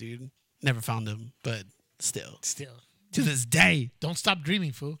amazing, dude. Never found them, but still to this day, Don't stop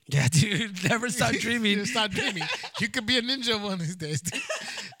dreaming, fool. yeah, dude, never stop dreaming. Just stop dreaming. You could be a ninja one of these days. Dude.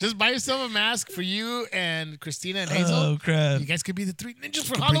 Just buy yourself a mask for you and Christina and Hazel. Oh crap! You guys could be the 3 ninjas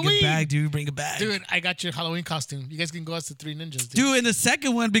for Bring Halloween. it back, dude. Bring it back, Dude, I got your Halloween costume. You guys can go as the 3 ninjas, dude. Dude, in the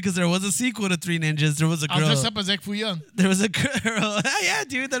second one, because there was a sequel to 3 Ninjas, there was a I'll girl. dress up as Egg Foo Young. There was a girl. Yeah,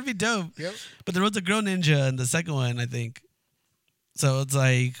 dude, that'd be dope. Yep. But there was a girl ninja in the second one, I think. So it's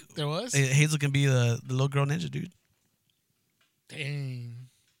like There was? Hazel can be the little girl ninja, dude. Dang.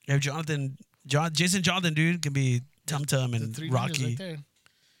 You have Jason Jonathan, dude, can be Tum Tum The and 3 ninjas Rocky. right there.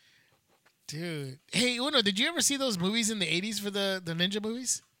 Dude. Hey, Uno, did you ever see those movies in the 80s for the ninja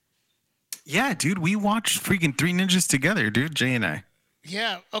movies? Yeah, dude, we watched freaking 3 Ninjas together, dude. Jay and I.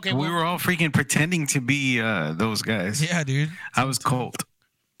 Yeah. Okay. We were all freaking pretending to be those guys. Yeah, dude. I was cold.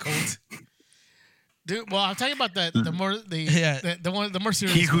 cold. Dude, well, I'm talking about the more the more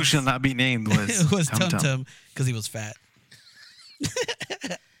serious. He who ones. shall not be named was It was Tum Tum. Tum because he was fat.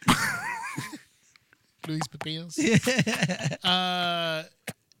 Luis Pepinos.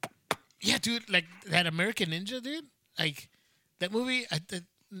 Yeah, dude, like that American Ninja, dude. Like that movie.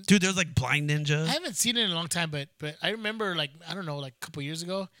 Dude, there's like Blind Ninja. I haven't seen it in a long time, but I remember like I don't know, like a couple years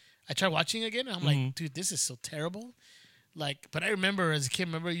ago, I tried watching it again. And I'm like, dude, this is so terrible. Like, but I remember as a kid,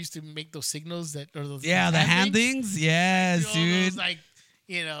 I used to make those signals the Yeah, the hand things. Yes, All dude. those, like,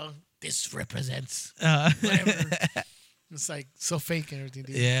 this represents whatever. It's like so fake and everything,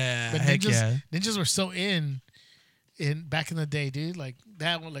 dude. Yeah, But heck yeah. ninjas were so in back in the day, dude. Like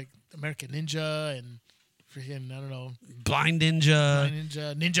that one, like American Ninja and freaking I don't know, Blind Ninja.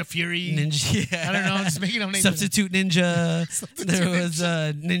 Ninja Fury. Ninja. Yeah. I don't know. I'm just making up names. Substitute Ninja. Substitute There was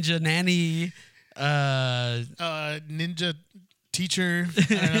Ninja. Ninja Nanny. Ninja Teacher. I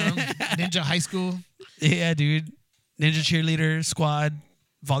don't know. Ninja High School. Yeah, dude. Ninja Cheerleader Squad,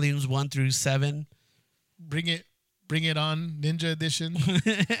 volumes 1 through 7. Bring it on, Ninja Edition.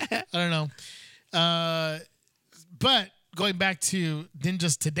 I don't know. But going back to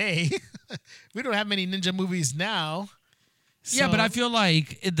ninjas today, we don't have many ninja movies now. Yeah, but so- I feel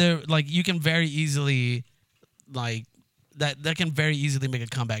like you can very easily like that can very easily make a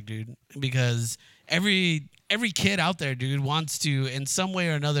comeback, dude. Because every kid out there, dude, wants to in some way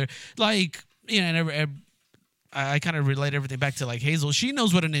or another, like I kind of relate everything back to like Hazel. She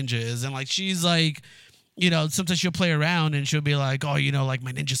knows what a ninja is, and like she's like, sometimes she'll play around and she'll be like, oh, like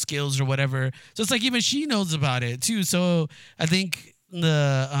my ninja skills or whatever. So it's like even she knows about it too. So I think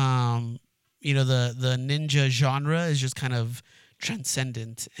the ninja genre is just kind of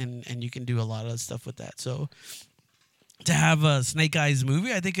transcendent, and you can do a lot of stuff with that. So to have a Snake Eyes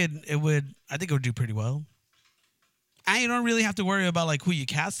movie, I think it would do pretty well. And you don't really have to worry about like who you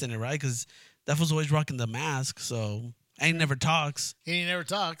cast in it, right? Because that was always rocking the mask, so and he never talks. He never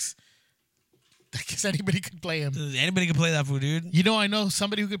talks. I guess anybody could play him. Anybody can play that fool, dude. I know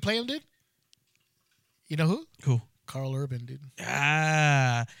somebody who could play him, dude. You know who? Who? Karl Urban, dude.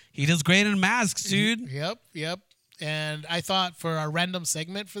 Yeah, he does great in masks, dude. Yep. And I thought for our random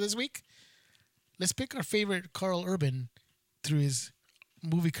segment for this week, let's pick our favorite Karl Urban through his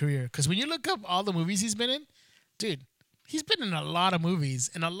movie career. Because when you look up all the movies he's been in, dude, he's been in a lot of movies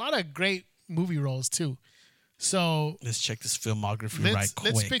and a lot of great movie roles too. So Let's check this filmography right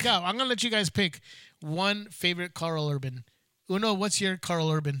quick. let's pick out. I'm gonna let you guys pick one favorite Karl Urban. Uno, what's your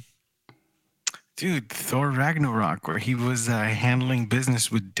Karl Urban? Dude, Thor Ragnarok, where he was handling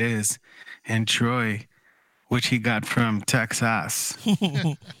business with Diz and Troy, which he got from Texas.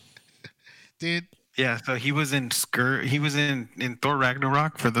 Dude, Yeah, so he was in He was in Thor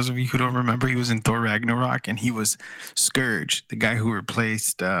Ragnarok. For those of you who don't remember, he was in Thor Ragnarok, and he was Scourge, the guy who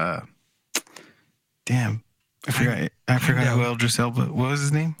replaced. Damn, I forgot who Eldris Elba. What was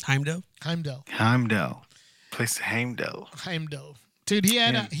his name? Heimdall. Heimdall. Placed Heimdall. Dude, he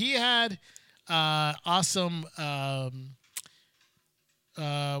had awesome.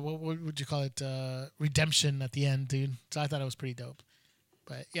 What would you call it? Redemption at the end, dude. So I thought it was pretty dope.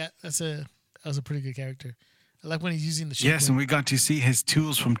 But yeah, that was a pretty good character. I like when he's using the shake Yes, weight. and we got to see his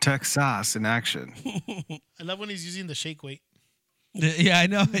tools from Texas in action. I love when he's using the shake weight. Yeah, I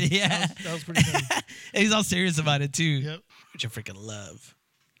know. Yeah, That was pretty funny. and he's all serious about it too, Yep. which I freaking love.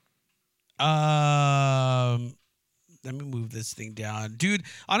 Let me move this thing down, dude.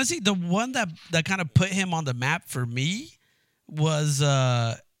 Honestly, the one that kind of put him on the map for me was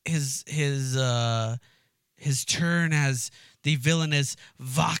his turn as the villainous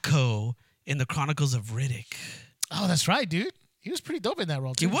Vako in the Chronicles of Riddick. Oh, that's right, dude. He was pretty dope in that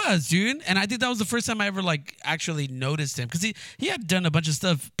role too. He was, dude, and I think that was the first time I ever actually noticed him, because he had done a bunch of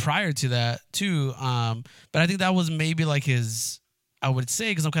stuff prior to that too. But I think that was maybe like his, I would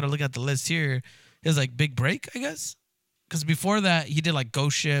say, because I'm kind of looking at the list here, his like big break, I guess. Because before that, he did like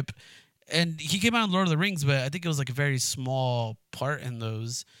Ghost Ship, and he came out in Lord of the Rings, but I think it was like a very small part in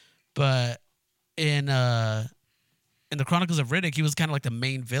those. But in the Chronicles of Riddick, he was kind of like the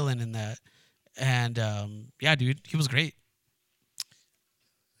main villain in that, and yeah, dude, he was great.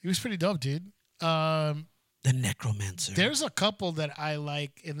 He was pretty dope, dude. The Necromancer. There's a couple that I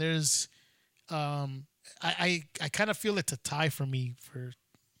like, and there's, I kind of feel it's a tie for me for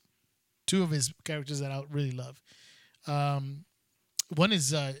two of his characters that I really love. One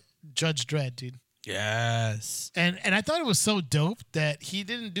is Judge Dredd, dude. Yes. And I thought it was so dope that he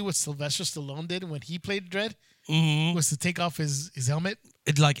didn't do what Sylvester Stallone did when he played Dredd, was to take off his helmet.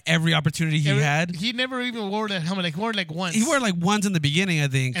 It, like every opportunity he had. He never even wore that helmet. Like, he wore it like once. He wore it like once in the beginning, I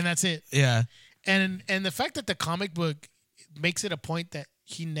think. And that's it. Yeah. And the fact that the comic book makes it a point that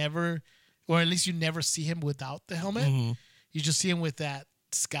he never, or at least you never see him without the helmet. Mm-hmm. You just see him with that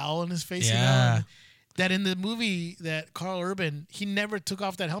scowl on his face. Yeah. You know? And that in the movie, that Karl Urban, he never took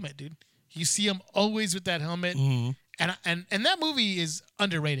off that helmet, dude. You see him always with that helmet. Mm-hmm. And that movie is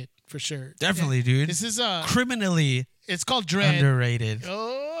underrated for sure. Definitely, dude. This is criminally it's called Dredd. underrated.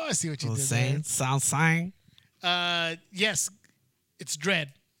 Oh, I see what you did Saying, sound saying. there. Yes, it's Dredd.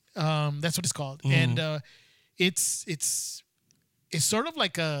 That's what it's called. And it's sort of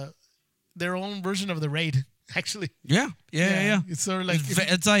like their own version of the Raid, actually. Yeah. It's sort of like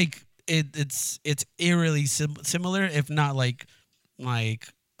It's like it's eerily similar, if not like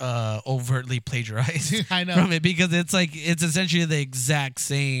overtly plagiarized. I know. From it, because it's essentially the exact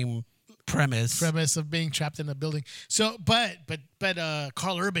same premise of being trapped in a building. So, but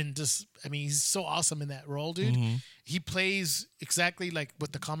Karl Urban just, I mean, he's so awesome in that role, dude. Mm-hmm. He plays exactly like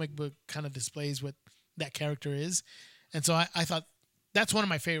what the comic book kind of displays what that character is, and so I thought that's one of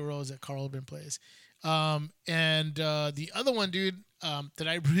my favorite roles that Karl Urban plays. And the other one, dude, that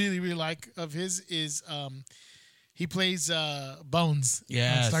I really like of his is he plays Bones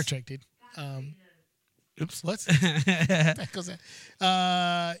on Star Trek, dude. Oops, what?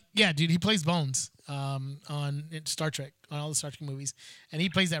 Yeah, dude, he plays Bones on Star Trek, on all the Star Trek movies, and he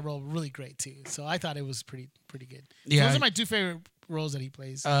plays that role really great too. So I thought it was pretty good. Yeah, so those are my two favorite roles that he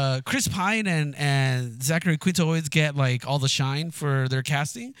plays. Chris Pine and Zachary Quinto always get like all the shine for their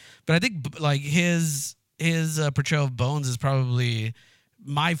casting, but I think like his portrayal of Bones is probably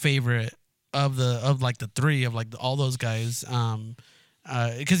my favorite of the three of like all those guys.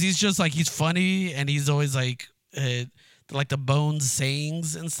 Because he's just like, he's funny, and he's always like the Bones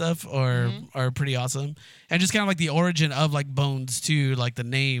sayings and stuff are pretty awesome, and just kind of like the origin of like Bones too, like the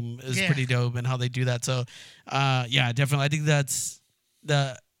name is pretty dope, and how they do that. So yeah, definitely, I think that's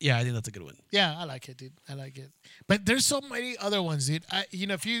a good one. Yeah, I like it, dude. I like it. But there's so many other ones, dude.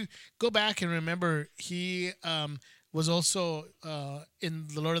 If you go back and remember, he was also in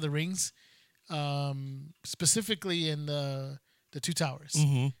the Lord of the Rings, specifically in the Two Towers.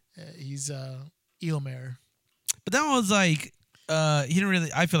 Mm-hmm. He's Eomer. But that one was like, he didn't really.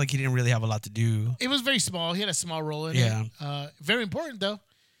 I feel like he didn't really have a lot to do. It was very small. He had a small role in Yeah. it. Very important though,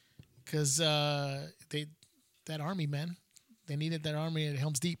 because that army, man, they needed that army at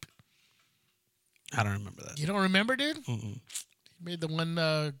Helm's Deep. I don't remember that. You don't remember, dude? Mm-mm. He made the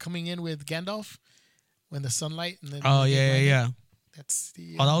one coming in with Gandalf when the sunlight and then. Oh yeah. That's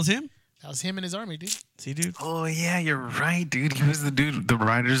the. Oh, that was him. That was him and his army, dude. See, dude. Oh yeah, you're right, dude. He was the dude, the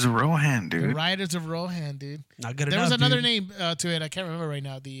Riders of Rohan, The dude. Riders of Rohan, dude. Not good There enough. was another dude. name to it. I can't remember right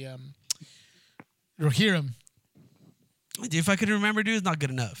now. The Rohirrim, Dude, if I could remember, dude, it's not good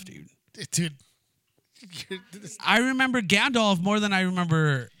enough, dude. dude. I remember Gandalf more than I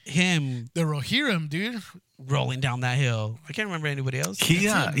remember him The Rohirrim, dude. rolling down that hill. I can't remember anybody else.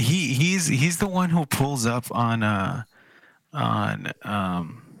 He's the one who pulls up on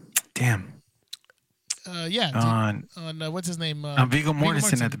damn Yeah. on What's his name? Viggo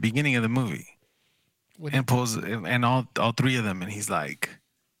Mortensen at the beginning of the movie, When and pulls and all three of them, and he's like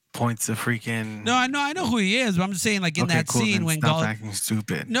points a freaking. No, I know who he is, but I'm just saying, like in Okay, that cool, scene then when stop acting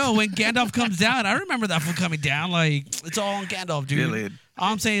stupid. No, when Gandalf comes down, I remember that fool coming down. Like it's all on Gandalf, dude. Really?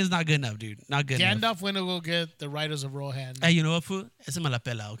 All I'm saying is not good enough, dude. Not good enough. Gandalf went to go get the Riders of Rohan. Hey, you know what, fool? Esa me la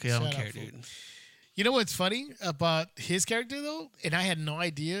pela, okay? I don't Shut care, up, fool. dude. You know what's funny about his character though, and I had no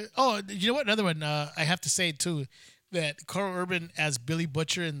idea. Oh, you know what? Another one. I have to say too, that Karl Urban as Billy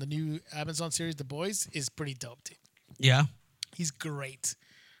Butcher in the new Amazon series, The Boys, is pretty dope, dude. Yeah. He's great.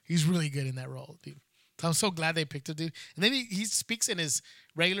 He's really good in that role, dude. I'm so glad they picked him, dude. And then he speaks in his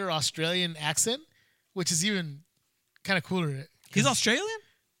regular Australian accent, which is even kind of cooler. He's Australian?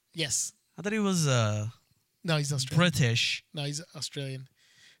 Yes. I thought he was No, he's Australian. British. No, he's Australian.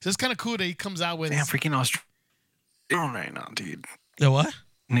 So it's kind of cool that he comes out with. Damn, freaking Australian right now, dude. The what?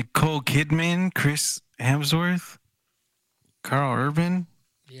 Nicole Kidman, Chris Hemsworth, Karl Urban,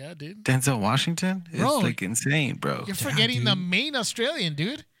 Yeah, dude. Denzel Washington. It's Bro, like insane, bro. You're forgetting dude. the main Australian,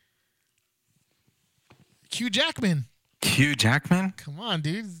 dude. Hugh Jackman. Hugh Jackman. Come on,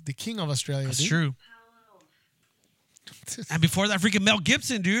 dude. The king of Australia, That's dude. true. And before that, freaking Mel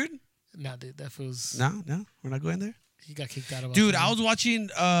Gibson, dude. Nah, dude. That was. No, we're not going there. He got kicked out of Dude, Australia.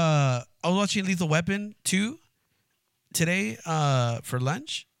 I was watching Lethal Weapon 2 today for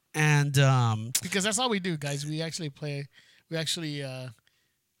lunch. And Because that's all we do, guys. We actually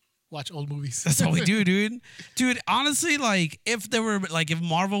watch old movies. that's all we do, dude. Dude, honestly, like if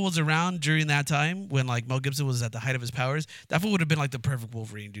Marvel was around during that time when like Mel Gibson was at the height of his powers, that would have been like the perfect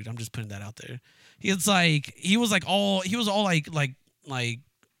Wolverine, dude. I'm just putting that out there. He was all like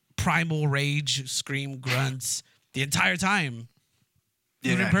primal rage, scream, grunts the entire time.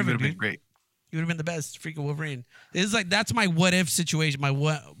 Yeah, would've been he perfect, would have been dude. great. You would have been the best freaking Wolverine. It's like that's my what if situation, my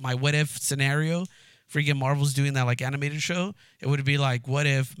what if scenario. Freaking Marvel's doing that like animated show. It would be like, what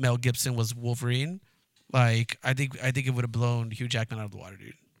if Mel Gibson was Wolverine? Like, I think it would have blown Hugh Jackman out of the water,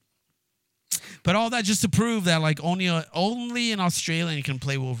 dude. But all that just to prove that like only an Australian can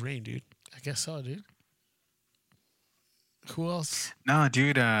play Wolverine, dude. I guess so, dude. Who else? No,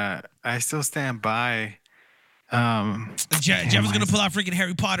 dude. I still stand by. Jeff is gonna pull out freaking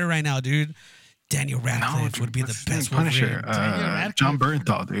Harry Potter right now, dude. Daniel Radcliffe would be the best Punisher. Wolverine. John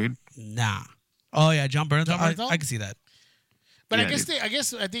Bernthal, dude. Nah. Oh yeah, John Bernthal. John Bernthal? I can see that. But Yeah,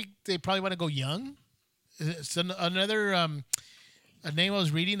 I think they probably want to go young. So another a name I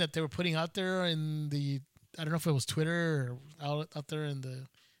was reading that they were putting out there in the, I don't know if it was Twitter or out there in the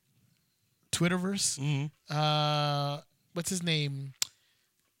Twitterverse. Mm-hmm. What's his name?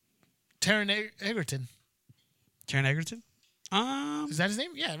 Taron Egerton. Taron Egerton. Is that his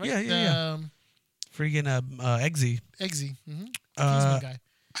name? Yeah, right. Yeah. Freaking Eggsy. Eggsy. Mm-hmm. He's Uh, my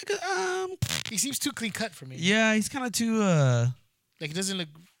guy. He seems too clean cut for me. Yeah, he's kind of too Like he doesn't look.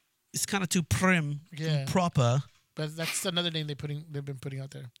 he's kind of too prim, Yeah. proper. But that's another name they've been putting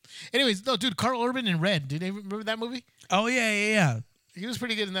out there. Anyways, no, dude, Karl Urban in Red. Do you remember that movie? Oh yeah. He was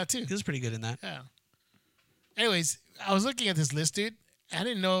pretty good in that too. He was pretty good in that. Yeah. Anyways, I was looking at this list, dude. I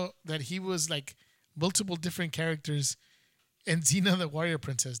didn't know that he was like multiple different characters in Xena the Warrior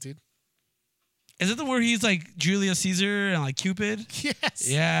Princess, dude. Is it the where he's like Julius Caesar and like Cupid? Yes.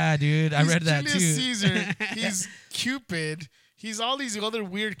 Yeah, dude. I He's read that Julius too. Caesar. He's Cupid. He's all these other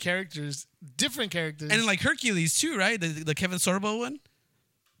weird characters, different characters. And like Hercules too, right? The Kevin Sorbo one.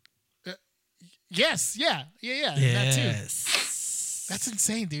 Yes. Yeah. That too. That's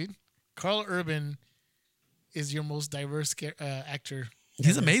insane, dude. Karl Urban is your most diverse actor.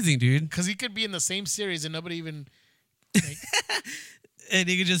 He's amazing, dude. Because he could be in the same series and nobody even. Like, And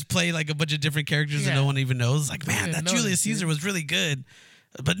he could just play like a bunch of different characters Yeah. that no one even knows. Like, man, Yeah, that no, Julius dude. Caesar was really good,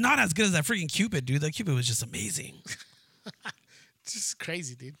 but not as good as that freaking Cupid, dude. That Cupid was just amazing. just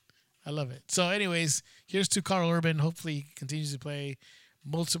crazy, dude. I love it. So, anyways, here's to Karl Urban. Hopefully, he continues to play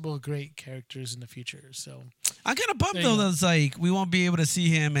multiple great characters in the future. So, I'm kind of bummed There you though go. that it's like we won't be able to see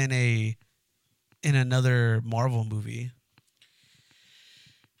him in another Marvel movie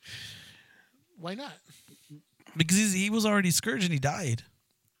why not? because he was already Scourge and he died.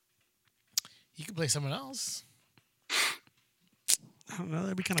 He could play someone else. I don't know.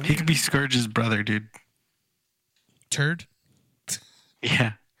 That'd be kind of He weird. could be Scourge's brother, dude. Turd.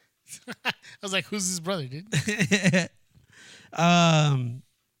 Yeah. I was like, who's his brother, dude?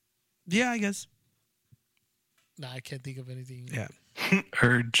 Yeah, I guess. Nah, I can't think of anything. Yeah.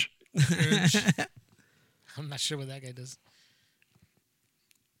 Urge. Urge. I'm not sure what that guy does.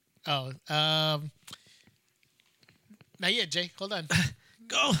 Oh, not yet, Jay. Hold on.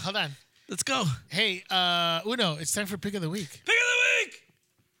 Go. Hold on. Let's go. Hey, Uno, it's time for Pick of the Week. Pick of the week.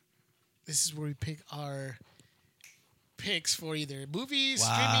 This is where we pick our picks for either movies,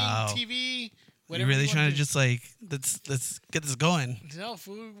 Wow. streaming, TV, You whatever. really we wanna trying to do. just like let's get this going. No,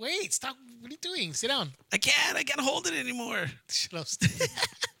 fool. Wait, stop. What are you doing? Sit down. I can't hold it anymore. Shut up, Steve.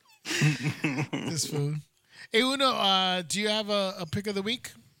 This food. Hey, Uno, do you have a pick of the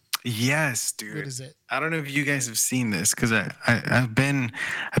week? Yes, dude. What is it? I don't know if you guys have seen this because I've been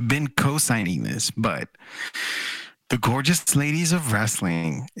co-signing this, but the Gorgeous Ladies of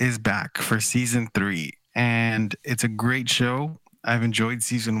Wrestling is back for season 3, and it's a great show. I've enjoyed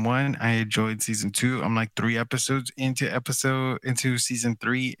season 1. I enjoyed season 2. I'm like 3 episodes into season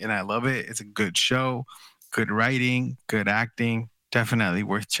 3, and I love it. It's a good show, good writing, good acting. Definitely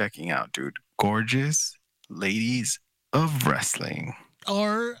worth checking out, dude. Gorgeous Ladies of Wrestling.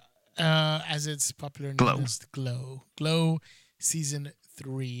 Or, as it's popular Glow. known as Glow season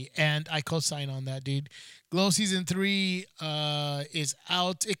 3, and I co-sign on that, dude. Glow season 3 is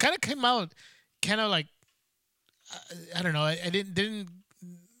out. It kind of came out, kind of like I don't know. I didn't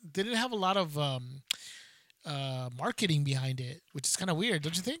have a lot of marketing behind it, which is kind of weird,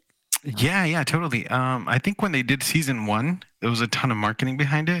 don't you think? Yeah, totally. I think when they did season 1, there was a ton of marketing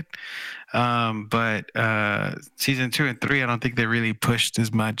behind it. But season 2 and 3, I don't think they really pushed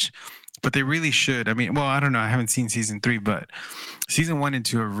as much. But they really should. I mean, well, I don't know. I haven't seen season 3, but season 1 and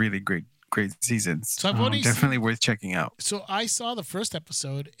 2 are really great seasons. So I've only definitely worth checking out. So I saw the first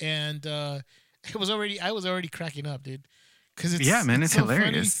episode, and I was already cracking up, dude. Because it's It's so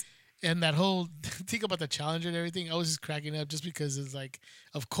hilarious. funny. And that whole think about the challenge and everything, I was just cracking up just because it's like,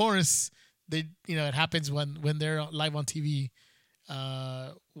 of course, it happens when they're live on TV,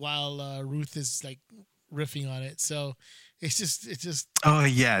 while Ruth is like riffing on it. So it's just Oh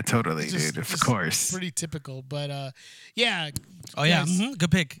yeah, totally, it's just- dude. Of just course. pretty typical. But yeah. Oh yeah, guys, good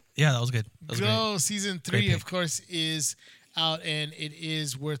pick. Yeah, that was good. That was great. Glow season 3, pick. of course, is out, and it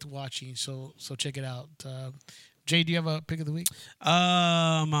is worth watching. So check it out. Jay, do you have a pick of the week?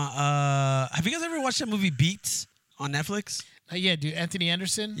 Have you guys ever watched that movie Beats on Netflix? Yeah, dude. Anthony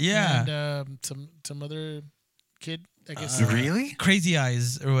Anderson. Yeah. And some other kid. I guess. Really? Crazy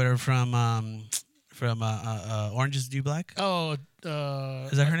Eyes or whatever from Orange Is the New Black. Oh.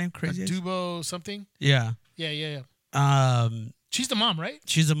 Is that her name? Crazy Eyes. Dubo something. Yeah. Yeah. Um, She's the mom, right?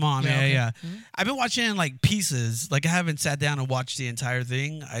 she's a mom. Yeah, Yeah, okay. yeah. Mhm. I've been watching like pieces. Like I haven't sat down and watched the entire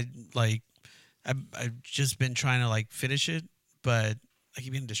thing. I've just been trying to like finish it, but I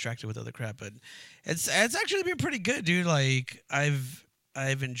keep getting distracted with other crap. But it's actually been pretty good, dude. Like I've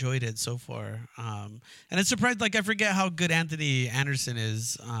enjoyed it so far. And it's surprised. Like I forget how good Anthony Anderson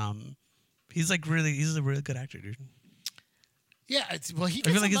is. He's a really good actor, dude. Yeah. Well, he.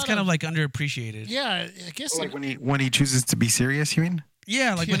 I feel like it's kind of like underappreciated. Yeah, I guess. Like when he chooses to be serious, you mean?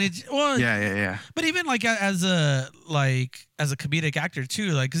 Yeah, like when it. Well, Yeah. But even like as a comedic actor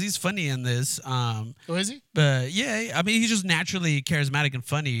too, like because he's funny in this. Oh, is he? But yeah, I mean he's just naturally charismatic and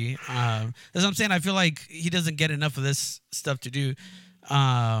funny. That's what I'm saying. I feel like he doesn't get enough of this stuff to do.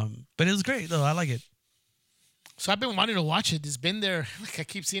 But it was great though. I like it. So I've been wanting to watch it. It's been there. Like I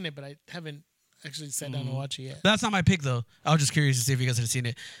keep seeing it, but I haven't actually sat down to watch it yet. That's not my pick though. I was just curious to see if you guys had seen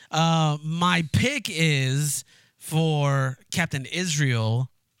it. My pick is for Captain Israel.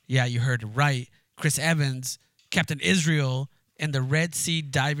 Yeah, you heard it right. Chris Evans, Captain Israel, and the Red Sea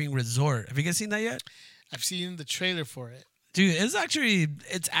Diving Resort. Have you guys seen that yet? I've seen the trailer for it. Dude, it's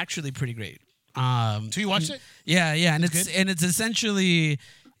actually pretty great. So you watched it? Yeah, and It's it's essentially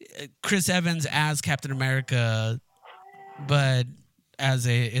Chris Evans as Captain America, but as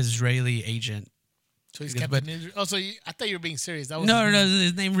a Israeli agent. So he's Yes, Captain but- Israel. Oh, so I thought you were being serious. That was No,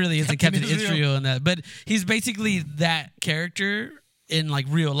 his name really isn't Captain Captain Israel. Israel in that, but he's basically that character in like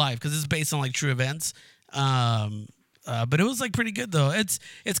real life because it's based on like true events. But it was like pretty good though. It's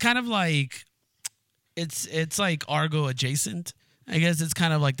kind of like it's like Argo adjacent. I guess it's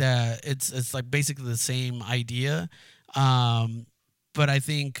kind of like that. It's like basically the same idea, but I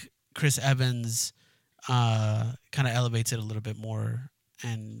think Chris Evans kind of elevates it a little bit more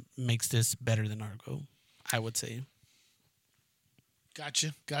and makes this better than Argo. I would say.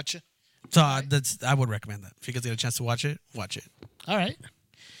 Gotcha. So I would recommend that if you guys get a chance to watch it. Watch it. All right.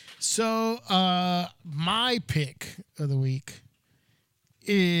 So my pick of the week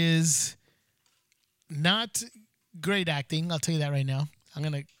is not great acting. I'll tell you that right now. I'm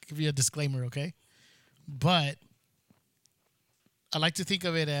gonna give you a disclaimer, okay? But I like to think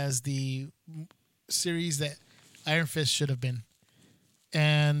of it as the series that Iron Fist should have been,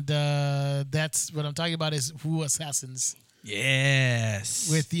 and that's what I'm talking about. Is Who Assassins Yes.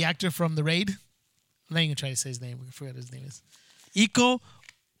 with the actor from The Raid. I'm not even gonna try to say his name. I forgot what his name is. Iko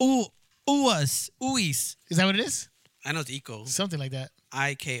Uis. Is that what it is? I know it's Iko. Something like that.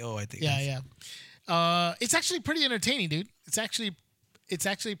 IKO, I think. Yeah. It's actually pretty entertaining, dude. It's actually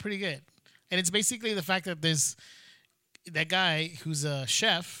pretty good, and it's basically the fact that there's that guy who's a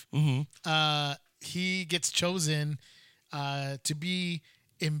chef. Mm-hmm. He gets chosen to be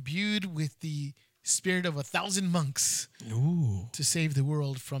imbued with the spirit of 1,000 monks to save the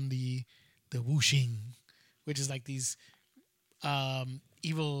world from the Wuxing, which is like these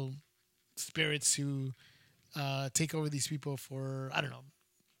evil spirits who take over these people for, I don't know,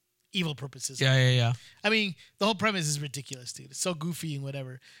 evil purposes. Yeah. I mean, the whole premise is ridiculous, dude. It's so goofy and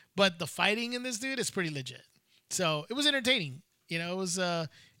whatever. But the fighting in this, dude, is pretty legit. So it was entertaining. You know, it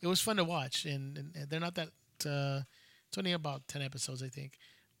was fun to watch, and they're not that. It's only about 10 episodes, I think,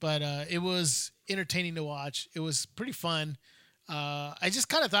 but it was entertaining to watch. It was pretty fun. I just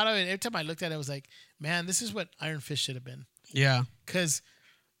kind of thought of it every time I looked at it. I was like, man, this is what Iron Fist should have been. Yeah, because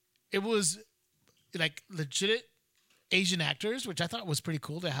it was like legit Asian actors, which I thought was pretty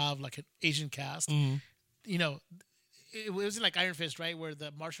cool to have like an Asian cast. Mm-hmm. You know, it wasn't like Iron Fist, right, where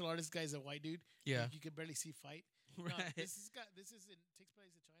the martial artist guy is a white dude. Yeah, you could barely see fight. Right. No, takes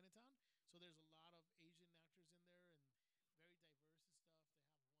place in Chinatown, so there's a lot of Asian actors in there and very diverse and